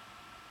out?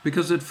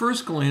 Because at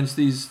first glance,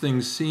 these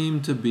things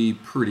seem to be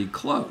pretty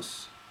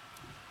close.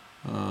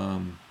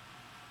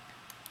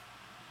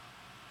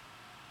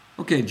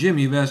 Okay, Jim,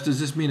 you've asked, does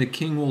this mean a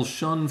king will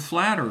shun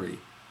flattery?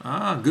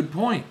 Good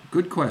point.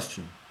 Good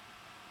question.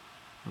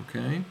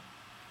 Okay.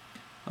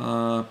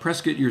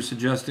 Prescott, you're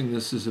suggesting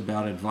this is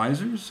about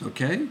advisors.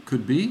 Okay,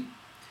 could be.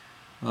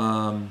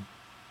 And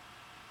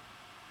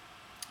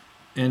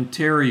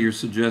Terry, you're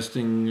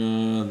suggesting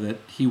that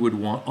he would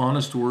want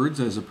honest words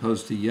as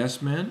opposed to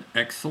yes men.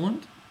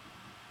 Excellent.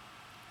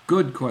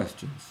 Good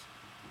questions.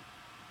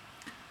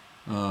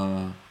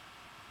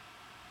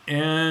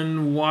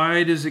 And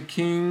why does a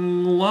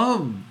king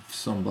love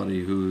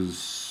somebody who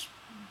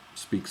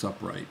speaks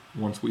upright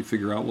once we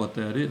figure out what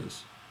that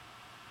is?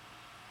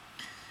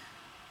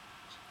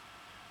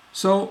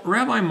 So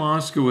Rabbi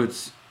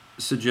Moskowitz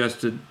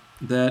suggested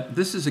that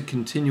this is a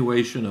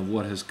continuation of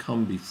what has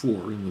come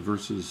before in the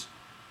verses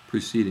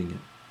preceding it.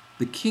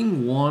 The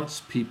king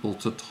wants people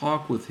to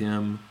talk with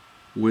him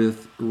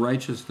with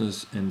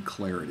righteousness and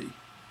clarity.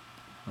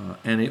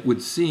 And it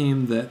would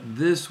seem that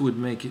this would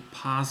make it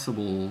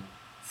possible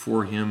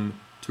for him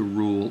to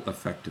rule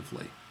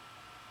effectively.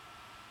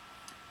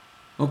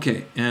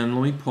 Okay, and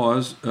let me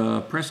pause.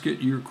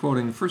 Prescott, you're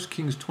quoting 1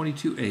 Kings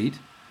 22:8.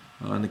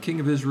 And the king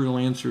of Israel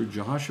answered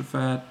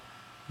Jehoshaphat,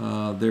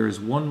 "There is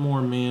one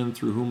more man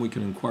through whom we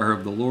can inquire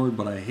of the Lord,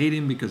 but I hate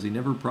him because he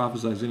never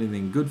prophesies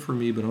anything good for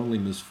me, but only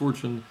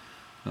misfortune.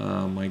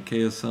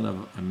 Micaiah, son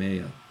of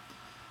Amaiah."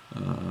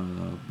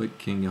 But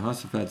King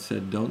Jehoshaphat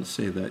said, "Don't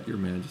say that, your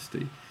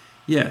majesty."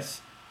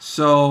 Yes,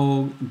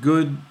 so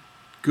good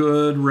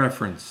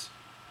reference.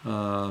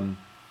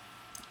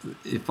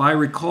 If I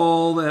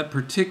recall that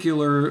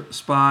particular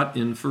spot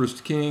in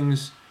 1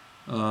 Kings,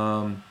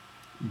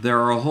 there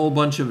are a whole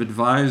bunch of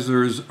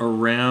advisors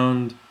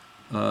around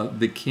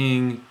the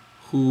king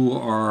who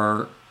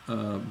are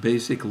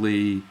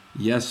basically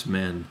yes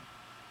men,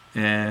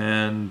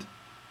 and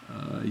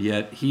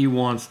yet he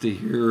wants to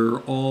hear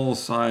all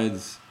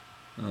sides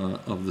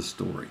of the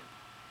story.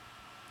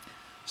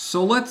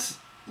 So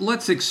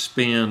let's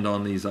expand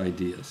on these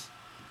ideas.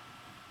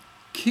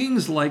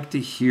 Kings like to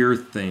hear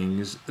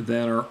things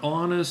that are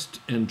honest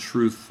and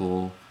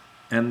truthful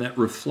and that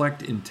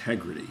reflect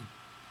integrity,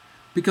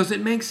 because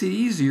it makes it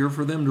easier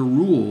for them to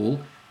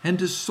rule and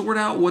to sort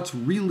out what's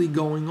really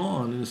going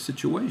on in a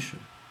situation.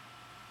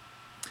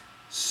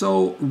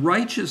 So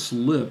righteous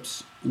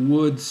lips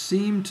would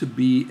seem to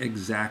be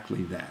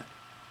exactly that.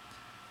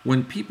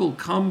 When people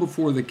come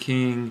before the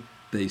king,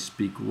 they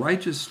speak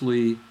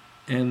righteously,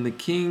 and the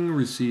king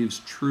receives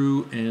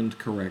true and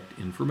correct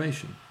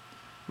information.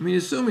 I mean,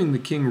 assuming the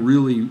king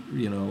really,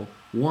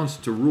 wants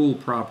to rule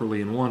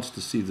properly and wants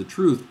to see the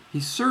truth, he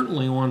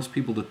certainly wants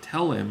people to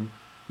tell him,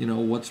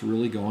 what's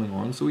really going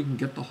on so he can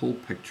get the whole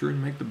picture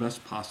and make the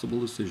best possible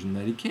decision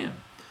that he can.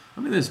 I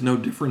mean, there's no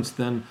difference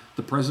than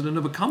the president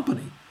of a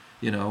company,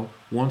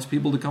 wants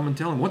people to come and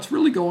tell him what's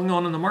really going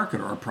on in the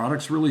market. Are our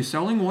products really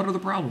selling? What are the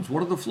problems?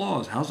 What are the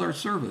flaws? How's our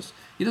service?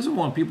 He doesn't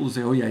want people to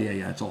say, oh,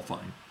 yeah, it's all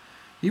fine.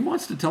 He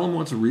wants to tell them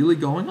what's really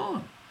going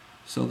on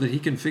so that he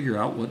can figure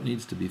out what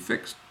needs to be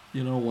fixed,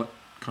 what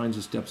kinds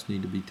of steps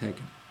need to be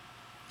taken.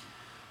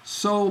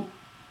 So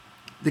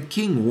the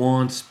king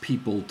wants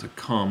people to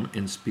come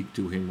and speak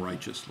to him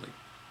righteously.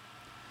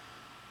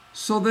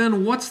 So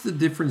then what's the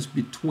difference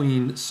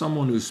between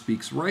someone who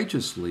speaks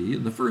righteously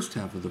in the first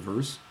half of the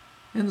verse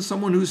and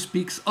someone who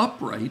speaks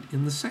upright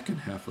in the second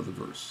half of the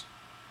verse?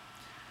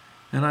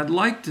 And I'd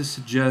like to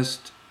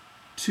suggest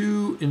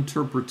two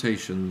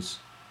interpretations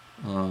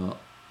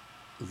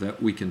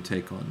that we can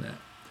take on that.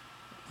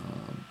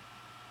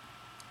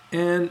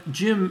 And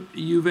Jim,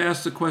 you've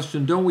asked the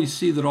question, don't we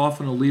see that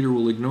often a leader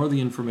will ignore the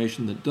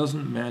information that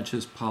doesn't match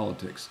his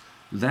politics?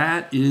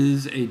 That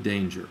is a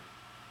danger.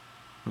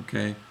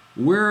 Okay?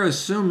 We're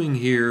assuming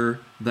here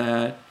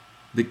that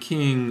the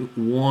king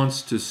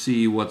wants to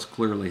see what's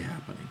clearly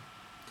happening.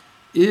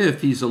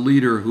 If he's a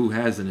leader who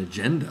has an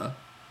agenda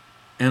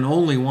and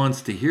only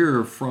wants to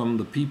hear from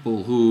the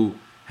people who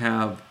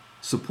have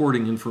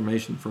supporting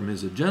information from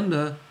his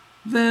agenda,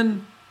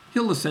 then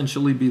he'll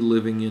essentially be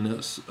living in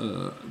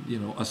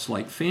a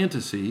slight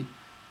fantasy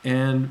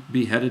and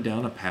be headed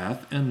down a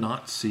path and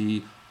not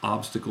see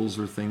obstacles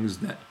or things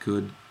that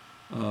could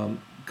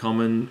come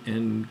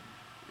and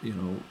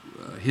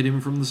hit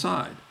him from the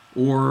side,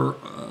 or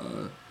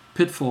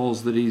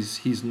pitfalls that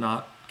he's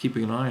not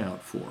keeping an eye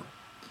out for.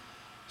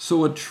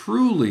 So a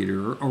true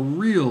leader, a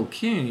real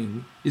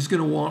king, is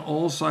going to want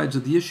all sides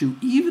of the issue,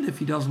 even if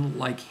he doesn't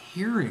like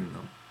hearing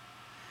them.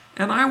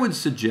 And I would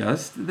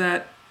suggest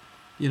that,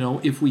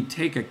 if we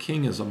take a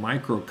king as a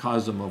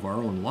microcosm of our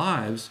own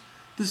lives,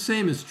 the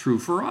same is true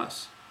for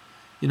us.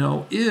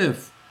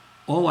 If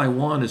all I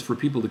want is for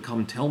people to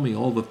come tell me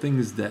all the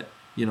things that,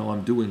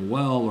 I'm doing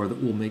well or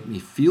that will make me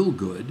feel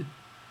good,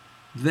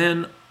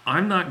 then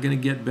I'm not going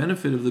to get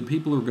benefit of the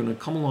people who are going to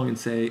come along and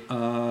say,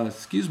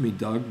 excuse me,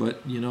 Doug,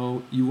 but,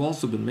 you've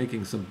also been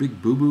making some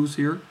big boo-boos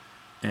here,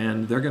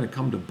 and they're going to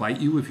come to bite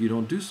you if you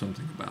don't do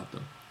something about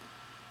them.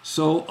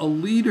 So a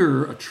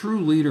leader, a true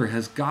leader,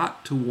 has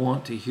got to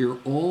want to hear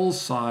all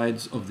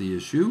sides of the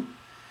issue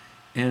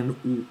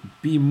and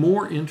be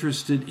more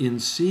interested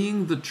in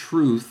seeing the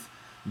truth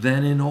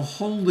than in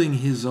holding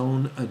his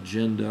own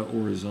agenda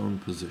or his own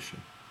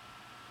position.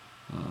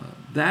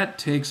 That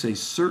takes a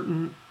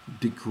certain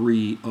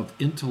degree of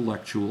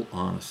intellectual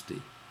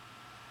honesty.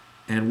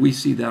 And we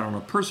see that on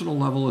a personal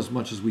level as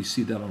much as we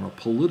see that on a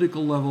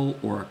political level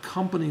or a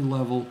company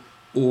level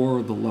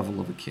or the level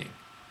of a king.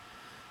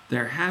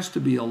 There has to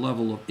be a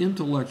level of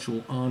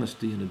intellectual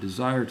honesty and a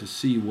desire to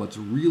see what's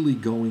really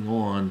going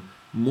on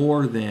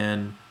more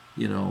than,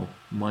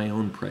 my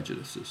own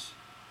prejudices.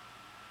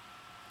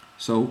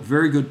 So,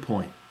 very good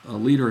point. A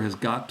leader has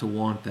got to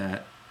want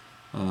that.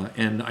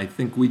 And I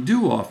think we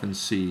do often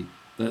see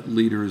that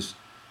leaders,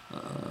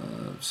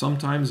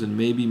 sometimes and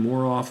maybe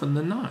more often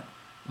than not,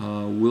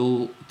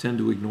 will tend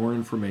to ignore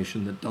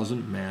information that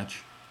doesn't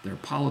match their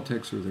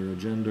politics or their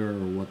agenda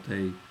or what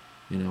they,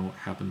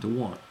 happen to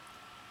want.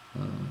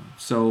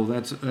 So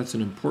that's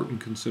an important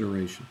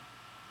consideration.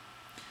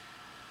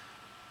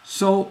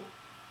 So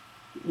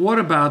what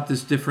about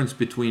this difference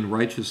between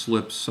righteous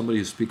lips, somebody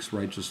who speaks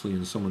righteously,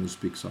 and someone who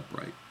speaks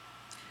upright?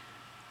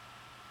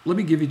 Let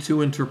me give you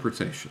two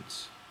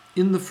interpretations.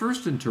 In the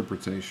first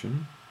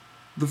interpretation,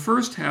 the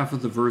first half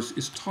of the verse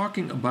is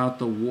talking about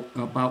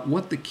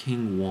what the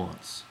king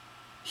wants.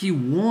 He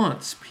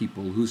wants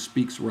people who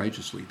speaks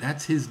righteously.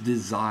 That's his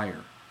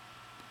desire.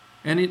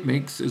 And it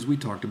makes, as we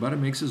talked about, it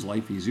makes his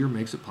life easier,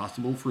 makes it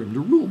possible for him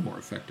to rule more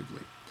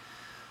effectively.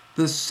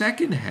 The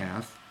second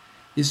half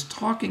is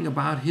talking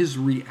about his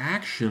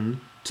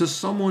reaction to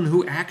someone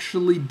who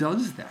actually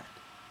does that,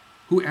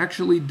 who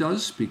actually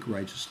does speak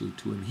righteously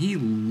to him. He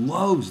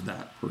loves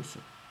that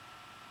person.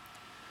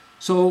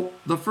 So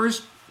the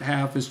first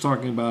half is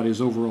talking about his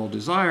overall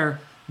desire.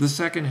 The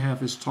second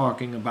half is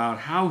talking about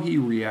how he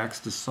reacts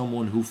to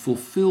someone who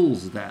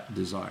fulfills that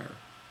desire.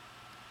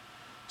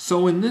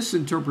 So in this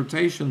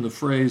interpretation, the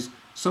phrase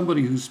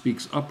somebody who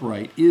speaks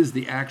upright is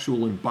the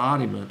actual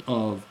embodiment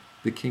of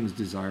the king's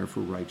desire for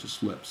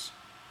righteous lips.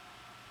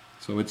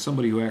 So it's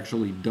somebody who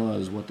actually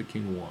does what the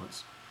king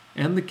wants.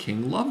 And the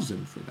king loves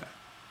him for that.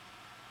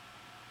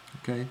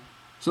 Okay?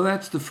 So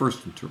that's the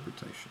first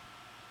interpretation.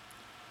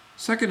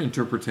 Second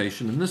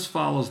interpretation, and this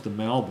follows the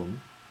Malbim,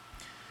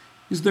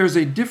 is there's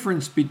a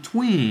difference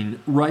between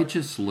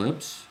righteous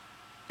lips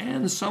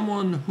and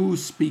someone who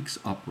speaks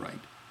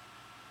upright.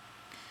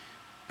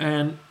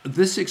 And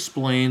this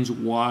explains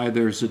why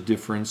there's a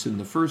difference in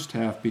the first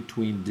half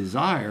between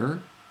desire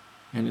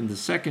and in the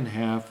second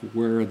half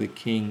where the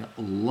king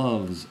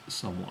loves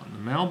someone.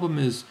 The Malbim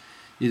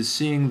is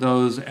seeing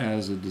those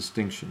as a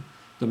distinction.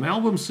 The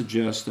Malbim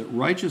suggests that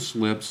righteous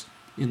lips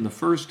in the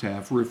first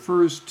half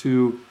refers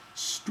to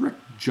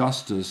strict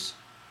justice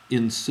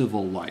in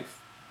civil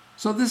life.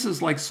 So this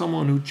is like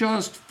someone who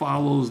just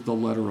follows the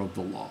letter of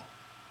the law.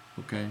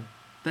 Okay?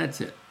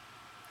 That's it.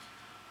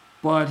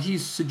 But he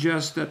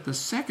suggests that the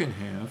second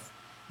half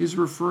is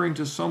referring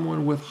to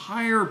someone with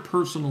higher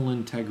personal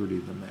integrity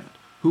than that,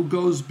 who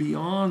goes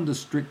beyond the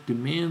strict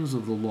demands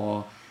of the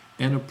law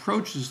and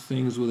approaches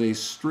things with a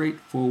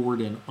straightforward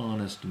and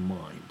honest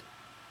mind.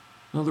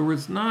 In other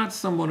words, not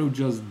someone who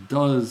just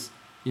does,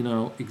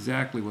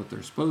 exactly what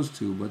they're supposed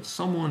to, but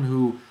someone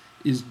who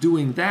is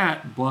doing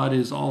that but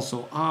is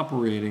also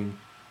operating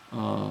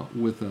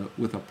with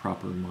a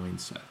proper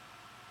mindset.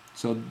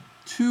 So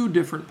two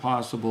different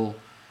possible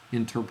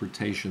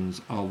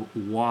interpretations of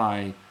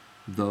why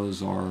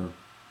those are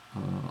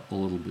a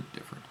little bit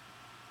different.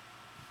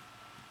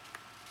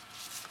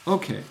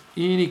 Okay,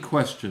 any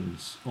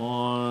questions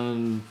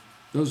on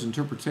those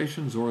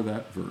interpretations or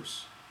that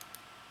verse?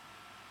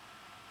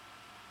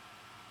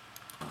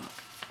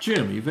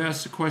 Jim, you've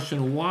asked the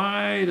question,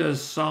 why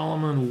does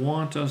Solomon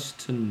want us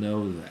to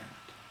know that?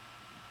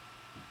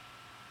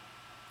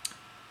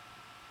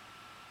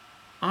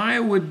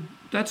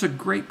 That's a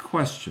great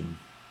question.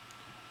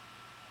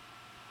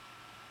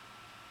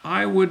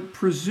 I would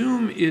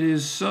presume it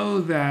is so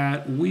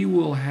that we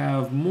will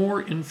have more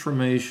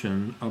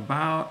information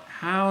about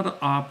how to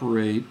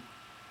operate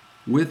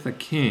with a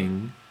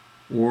king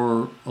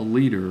or a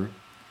leader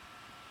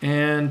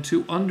and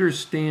to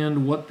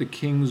understand what the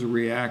king's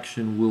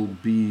reaction will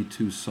be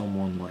to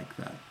someone like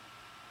that.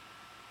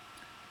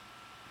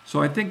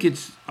 So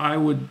I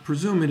would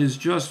presume it is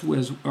just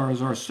as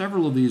are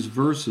several of these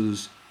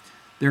verses,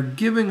 they're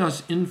giving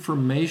us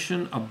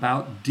information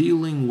about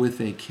dealing with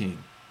a king.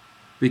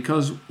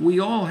 Because we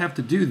all have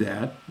to do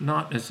that,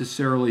 not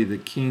necessarily the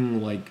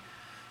king like,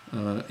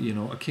 a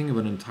king of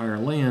an entire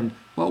land,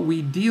 but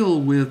we deal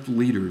with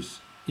leaders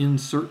in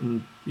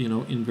certain,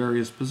 in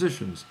various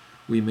positions.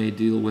 We may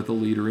deal with a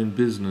leader in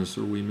business,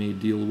 or we may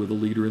deal with a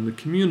leader in the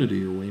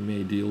community, or we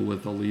may deal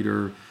with a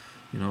leader,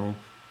 in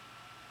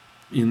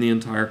the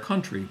entire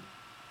country.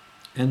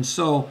 And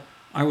so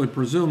I would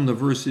presume the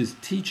verse is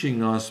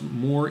teaching us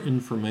more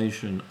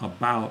information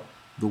about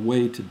the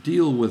way to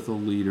deal with a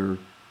leader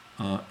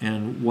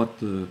and what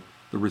the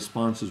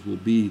responses will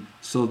be,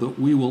 so that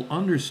we will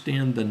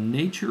understand the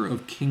nature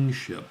of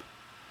kingship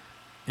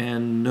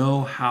and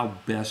know how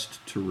best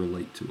to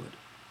relate to it.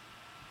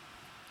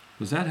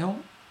 Does that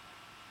help?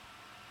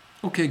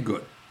 Okay,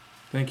 good.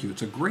 Thank you.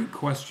 It's a great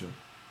question.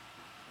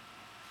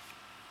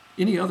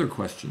 Any other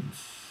questions?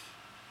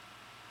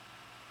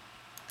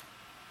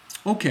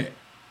 Okay.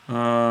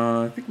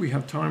 I think we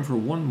have time for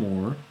one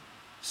more.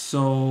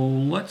 So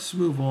let's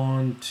move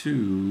on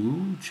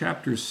to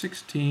chapter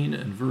 16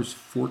 and verse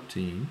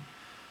 14.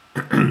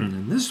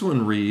 And this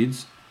one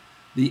reads,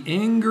 "The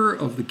anger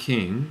of the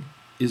king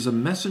is a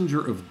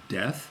messenger of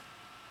death,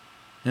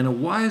 and a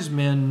wise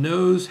man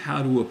knows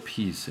how to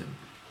appease him."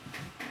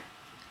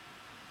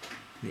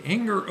 The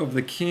anger of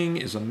the king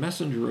is a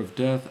messenger of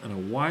death, and a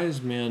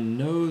wise man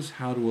knows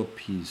how to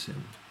appease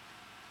him.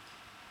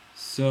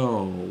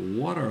 So,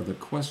 what are the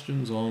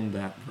questions on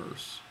that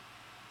verse?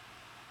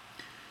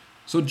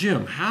 So,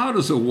 Jim, how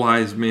does a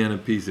wise man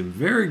appease him?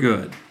 Very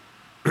good.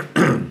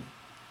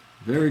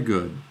 Very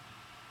good.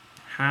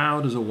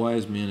 How does a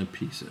wise man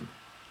appease him?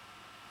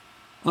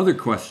 Other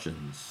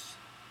questions?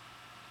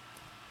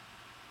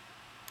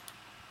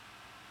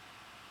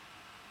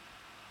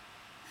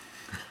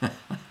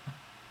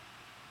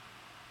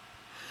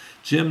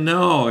 Jim,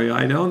 no,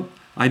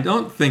 I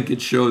don't think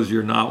it shows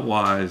you're not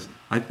wise.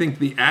 I think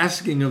the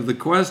asking of the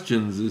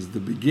questions is the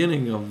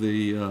beginning of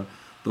the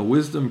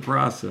wisdom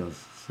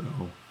process.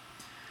 So,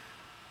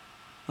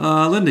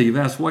 Linda, you've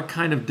asked what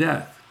kind of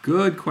death?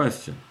 Good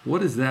question.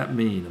 What does that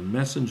mean? A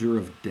messenger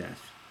of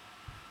death.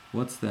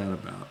 What's that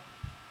about?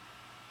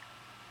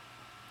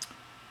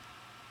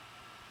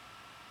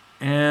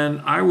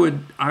 And I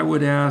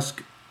would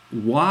ask,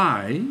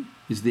 why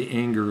is the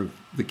anger of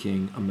the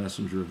king a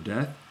messenger of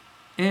death?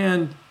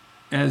 And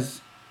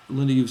as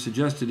Linda, you've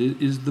suggested,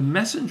 is the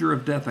messenger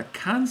of death a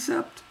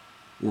concept,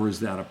 or is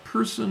that a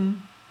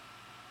person?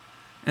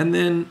 And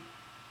then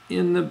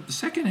in the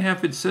second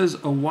half it says,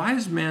 a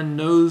wise man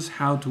knows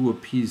how to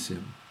appease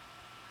him.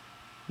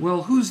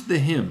 Well, who's the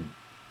him?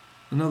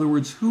 In other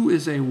words, who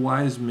is a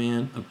wise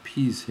man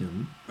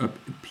appeasing?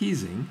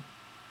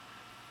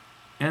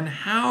 And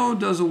how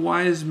does a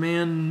wise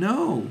man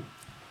know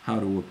how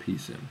to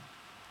appease him?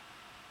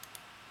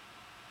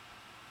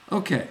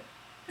 Okay,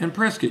 and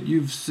Prescott,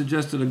 you've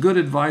suggested a good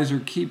advisor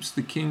keeps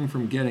the king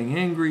from getting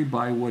angry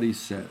by what he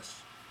says.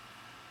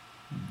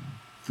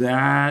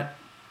 That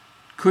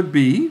could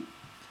be.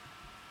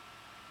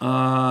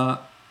 A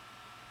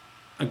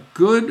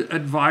good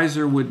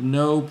advisor would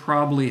know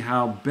probably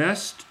how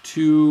best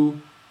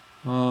to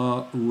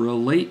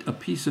relate a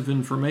piece of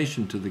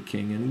information to the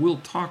king, and we'll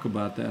talk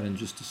about that in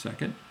just a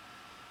second.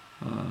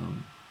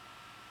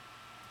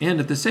 And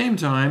at the same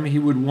time, he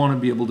would want to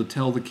be able to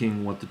tell the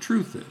king what the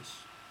truth is.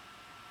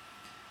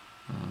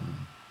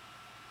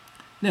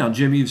 Now,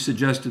 Jim, you've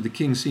suggested the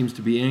king seems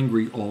to be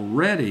angry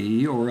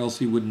already, or else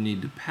he wouldn't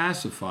need to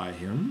pacify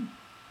him.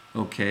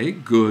 Okay,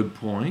 good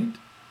point.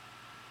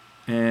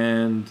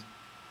 And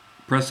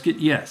Prescott,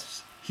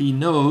 yes, he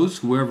knows,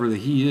 whoever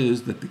he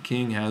is, that the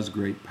king has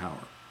great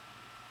power.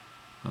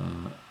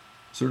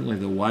 Certainly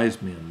the wise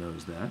man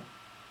knows that.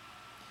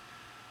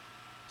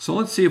 So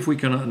let's see if we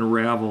can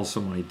unravel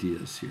some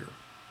ideas here.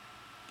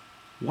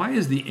 Why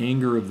is the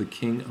anger of the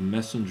king a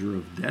messenger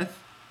of death?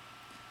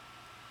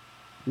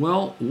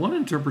 Well, one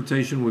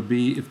interpretation would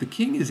be if the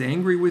king is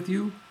angry with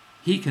you,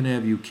 he can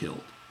have you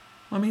killed.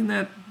 I mean,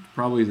 that's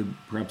probably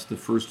perhaps the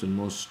first and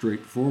most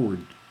straightforward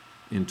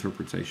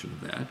interpretation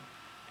of that.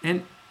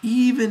 And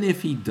even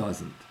if he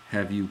doesn't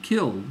have you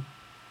killed,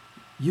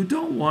 you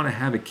don't want to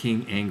have a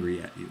king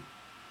angry at you,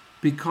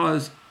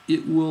 because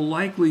it will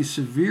likely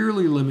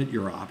severely limit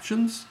your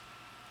options,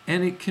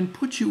 and it can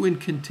put you in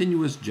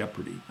continuous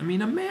jeopardy. I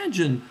mean,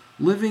 imagine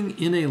living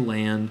in a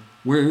land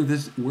where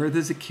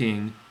there's a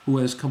king who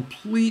has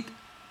complete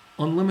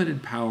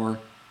unlimited power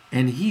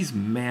and he's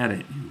mad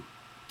at you.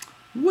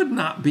 Would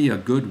not be a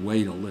good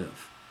way to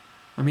live.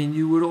 I mean,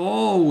 you would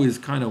always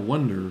kind of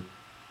wonder,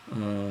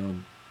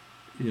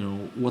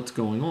 what's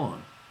going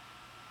on,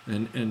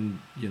 and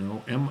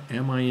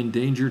am I in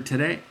danger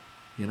today?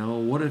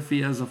 What if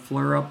he has a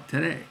flare up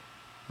today?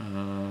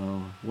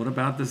 What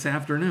about this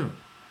afternoon?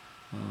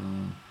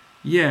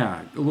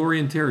 Yeah, Lori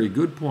and Terry,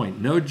 good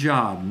point. No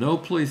job, no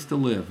place to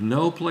live,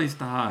 no place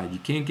to hide. You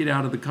can't get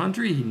out of the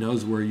country. He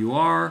knows where you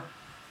are.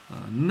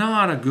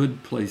 Not a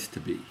good place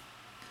to be.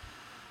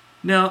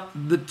 Now,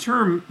 the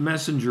term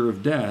messenger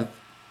of death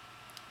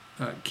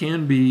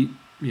can be,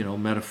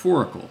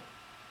 metaphorical,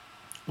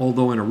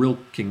 although in a real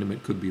kingdom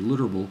it could be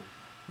literal,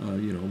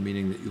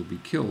 meaning that you'll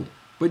be killed.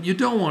 But you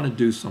don't want to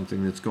do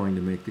something that's going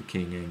to make the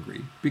king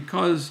angry,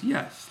 because,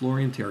 yes,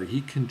 Lori and Terry,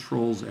 he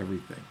controls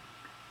everything.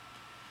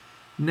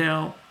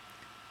 Now,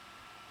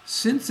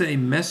 since a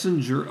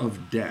messenger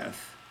of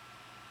death,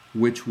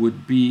 which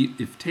would be,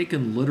 if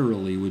taken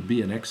literally, would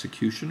be an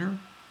executioner,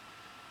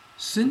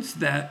 since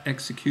that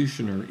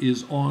executioner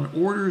is on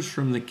orders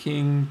from the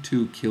king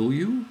to kill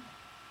you,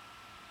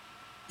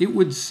 it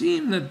would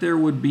seem that there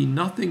would be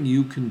nothing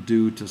you can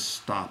do to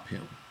stop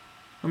him.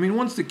 I mean,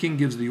 once the king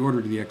gives the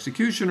order to the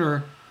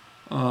executioner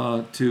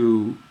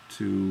to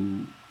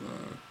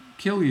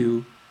kill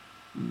you,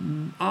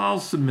 I'll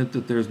submit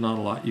that there's not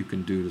a lot you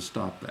can do to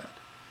stop that.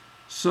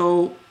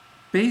 So,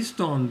 based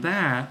on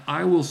that,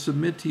 I will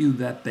submit to you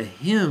that the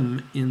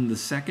him in the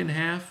second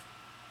half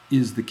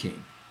is the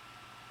king.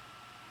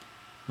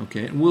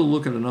 Okay, and we'll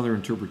look at another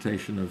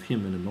interpretation of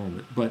him in a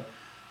moment. But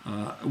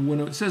when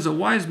it says a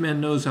wise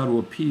man knows how to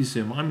appease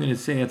him, I'm going to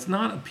say it's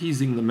not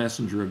appeasing the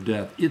messenger of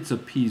death, it's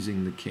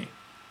appeasing the king.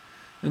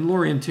 And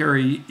Lori and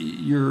Terry,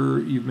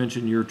 you've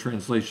mentioned your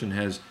translation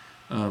has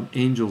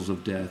angels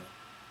of death,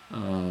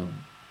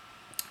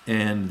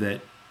 and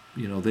that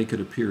they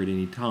could appear at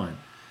any time.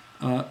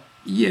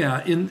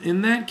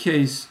 In that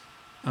case,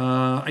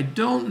 I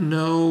don't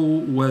know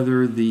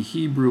whether the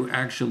Hebrew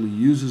actually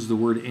uses the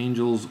word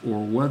angels,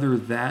 or whether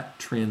that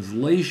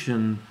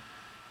translation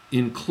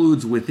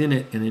includes within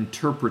it an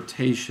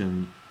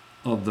interpretation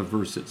of the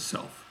verse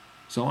itself.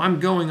 So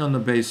I'm going on the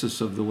basis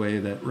of the way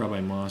that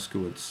Rabbi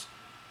Moskowitz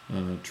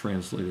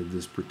translated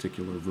this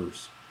particular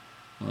verse.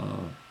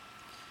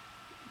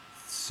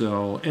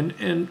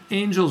 And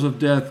angels of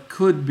death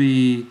could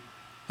be,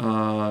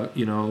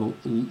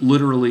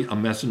 literally a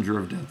messenger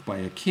of death by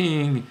a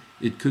king.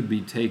 It could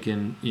be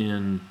taken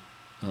in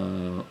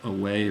a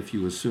way if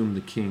you assume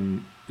the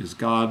king is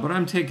God. But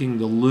I'm taking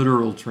the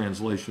literal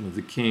translation of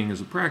the king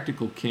as a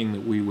practical king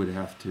that we would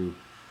have to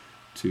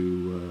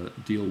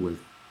deal with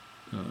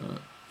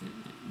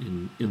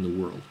in the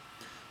world.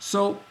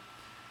 So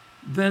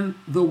then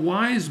the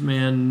wise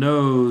man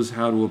knows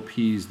how to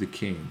appease the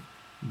king.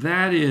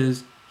 That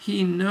is,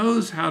 he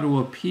knows how to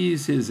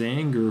appease his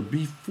anger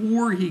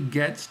before he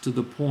gets to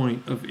the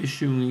point of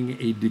issuing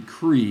a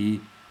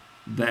decree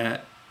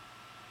that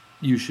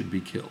you should be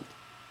killed.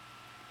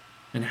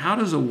 And how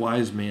does a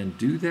wise man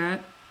do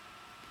that?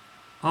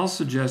 I'll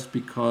suggest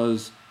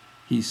because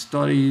he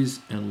studies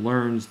and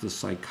learns the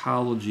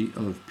psychology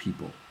of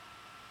people.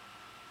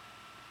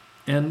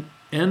 And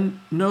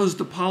knows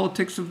the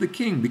politics of the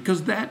king,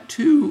 because that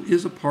too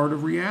is a part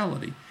of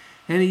reality.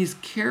 and he's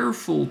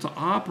careful to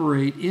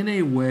operate in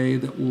a way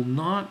that will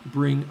not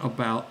bring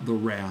about the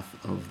wrath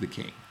of the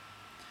king.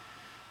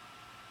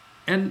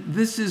 And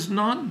this is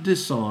not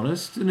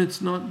dishonest and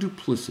it's not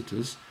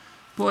duplicitous,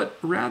 but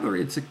rather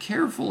it's a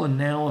careful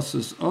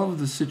analysis of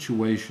the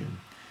situation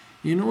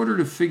in order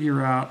to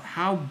figure out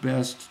how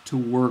best to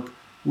work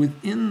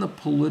within the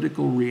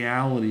political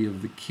reality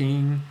of the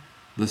king,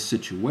 the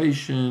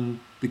situation,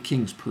 the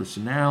king's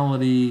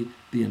personality,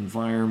 the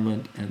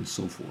environment, and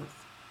so forth.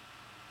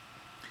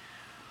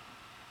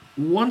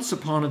 Once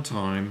upon a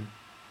time,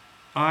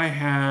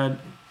 I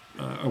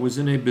was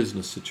in a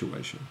business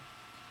situation,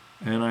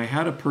 and I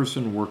had a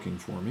person working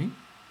for me,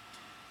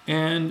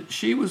 and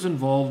she was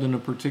involved in a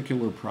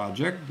particular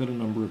project that a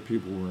number of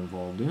people were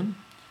involved in,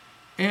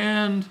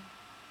 and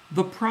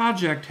the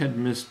project had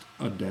missed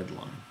a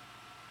deadline.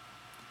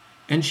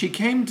 And she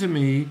came to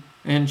me,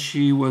 and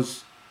she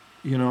was,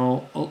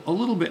 a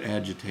little bit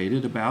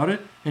agitated about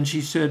it, and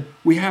she said,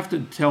 we have to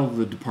tell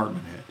the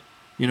department head,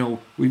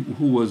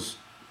 who was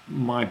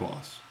my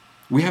boss.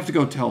 We have to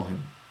go tell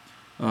him,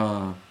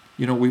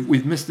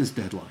 we've missed this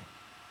deadline.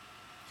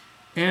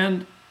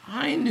 And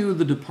I knew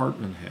the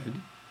department head,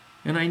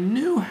 and I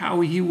knew how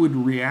he would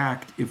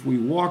react if we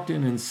walked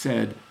in and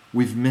said,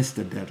 we've missed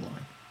a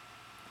deadline.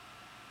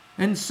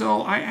 And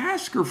so I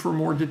asked her for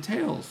more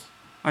details.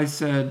 I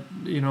said,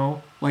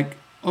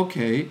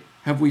 okay,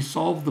 have we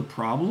solved the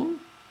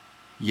problem?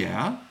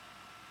 Yeah.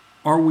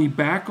 Are we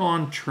back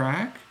on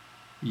track?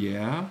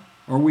 Yeah.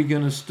 Are we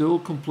going to still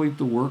complete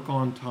the work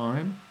on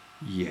time?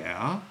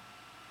 Yeah.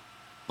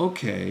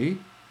 Okay.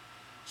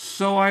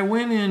 So I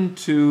went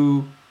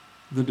into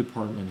the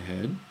department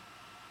head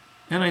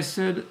and I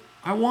said,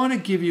 I want to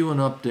give you an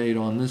update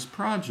on this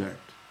project.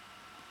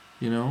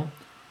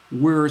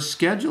 We're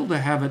scheduled to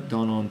have it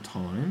done on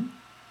time.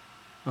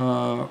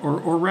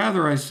 Or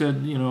rather, I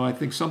said, I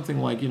think something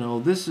like,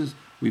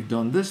 we've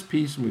done this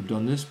piece and we've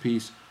done this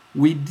piece.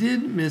 We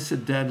did miss a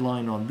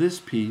deadline on this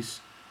piece,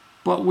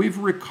 but we've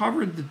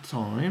recovered the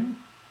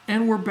time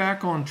and we're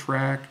back on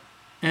track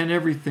and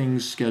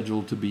everything's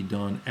scheduled to be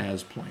done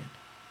as planned.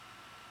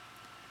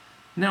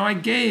 Now, I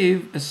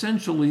gave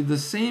essentially the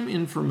same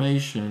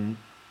information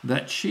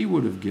that she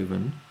would have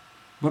given,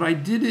 but I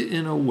did it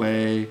in a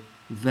way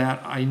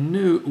that I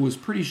was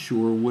pretty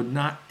sure would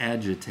not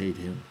agitate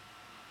him.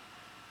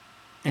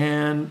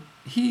 And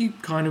he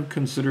kind of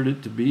considered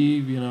it to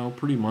be,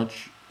 pretty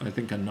much, I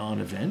think, a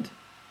non-event.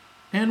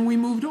 And we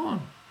moved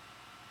on.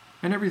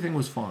 And everything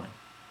was fine.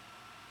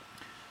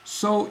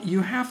 So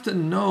you have to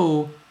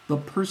know the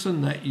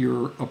person that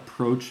you're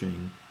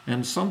approaching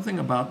and something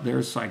about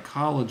their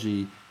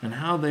psychology and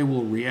how they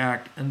will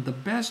react, and the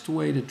best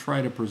way to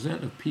try to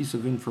present a piece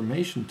of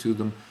information to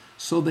them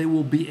so they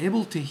will be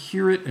able to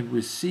hear it and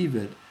receive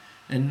it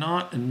and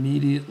not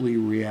immediately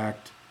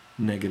react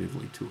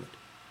negatively to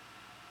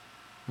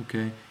it.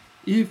 Okay?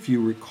 If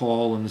you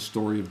recall in the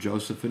story of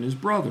Joseph and his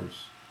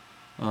brothers,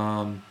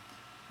 when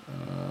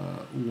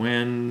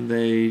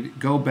they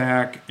go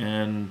back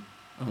and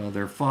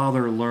their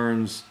father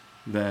learns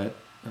that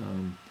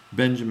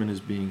Benjamin is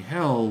being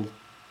held,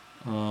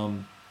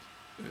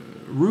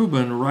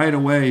 Reuben right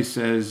away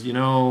says,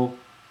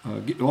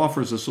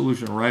 offers a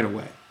solution right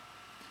away.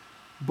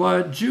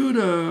 But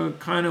Judah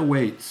kind of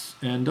waits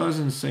and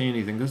doesn't say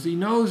anything because he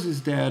knows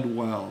his dad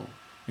well.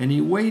 And he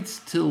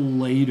waits till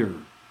later.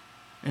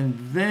 And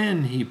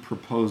then he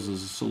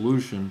proposes a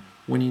solution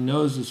when he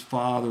knows his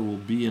father will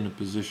be in a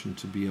position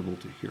to be able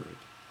to hear it.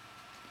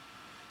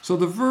 So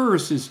the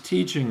verse is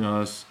teaching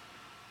us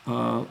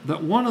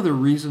that one of the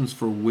reasons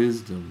for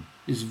wisdom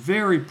is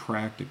very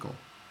practical,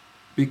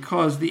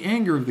 because the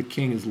anger of the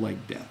king is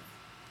like death.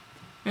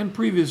 And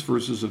previous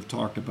verses have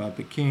talked about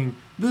the king.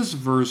 This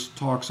verse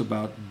talks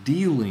about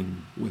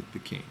dealing with the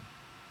king.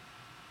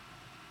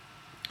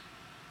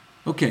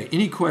 Okay,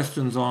 any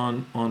questions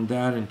on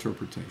that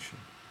interpretation?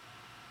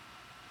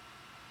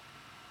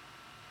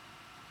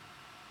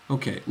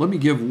 Okay, let me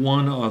give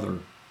one other.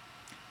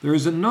 There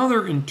is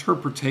another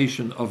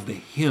interpretation of the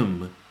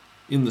hymn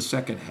in the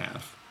second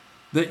half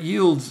that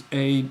yields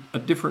a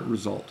different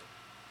result.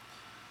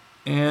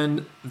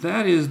 And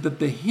that is that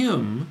the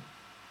hymn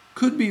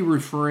could be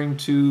referring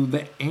to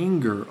the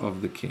anger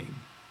of the king.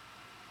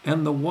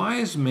 And the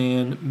wise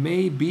man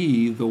may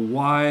be the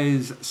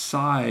wise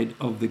side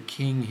of the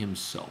king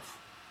himself.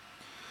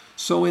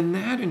 So in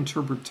that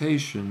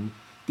interpretation,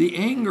 the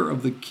anger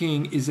of the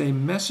king is a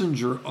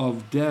messenger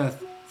of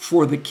death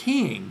for the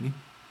king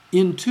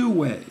in two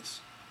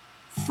ways.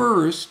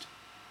 First,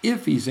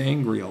 if he's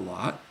angry a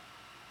lot,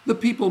 the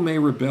people may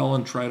rebel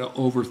and try to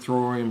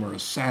overthrow him or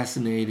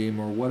assassinate him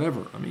or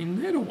whatever. I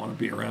mean, they don't want to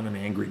be around an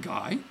angry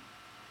guy.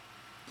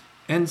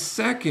 And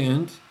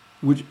second,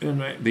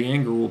 the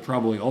anger will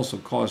probably also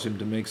cause him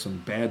to make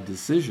some bad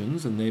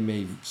decisions, and they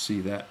may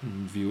see that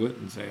and view it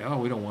and say, oh,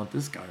 we don't want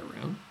this guy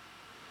around.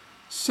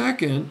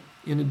 Second,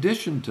 in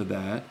addition to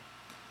that,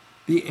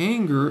 the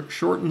anger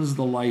shortens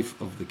the life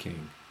of the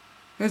king,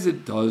 as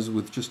it does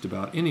with just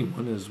about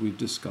anyone, as we've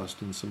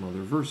discussed in some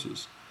other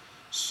verses.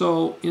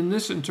 So in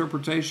this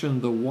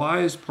interpretation, the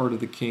wise part of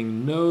the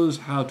king knows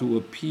how to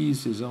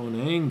appease his own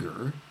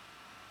anger.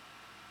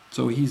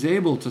 So he's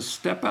able to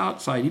step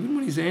outside, even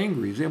when he's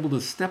angry, he's able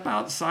to step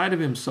outside of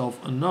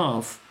himself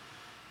enough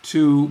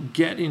to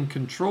get in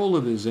control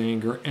of his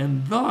anger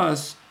and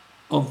thus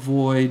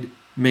avoid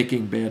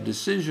making bad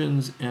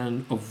decisions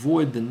and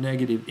avoid the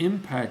negative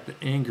impact that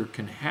anger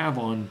can have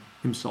on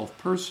himself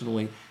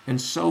personally. And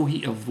so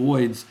he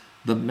avoids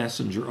the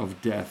messenger of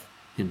death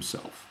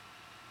himself.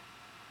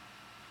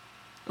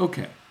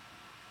 Okay.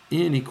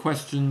 Any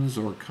questions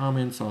or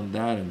comments on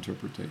that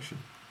interpretation?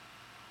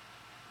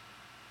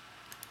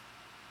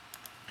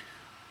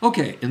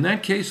 Okay, in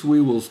that case,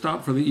 we will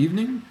stop for the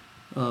evening.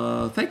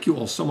 Thank you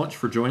all so much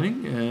for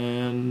joining,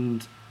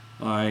 and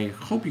I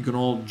hope you can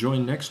all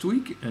join next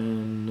week.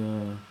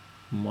 And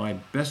my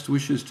best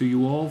wishes to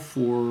you all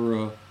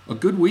for a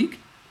good week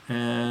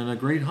and a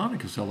great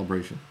Hanukkah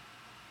celebration.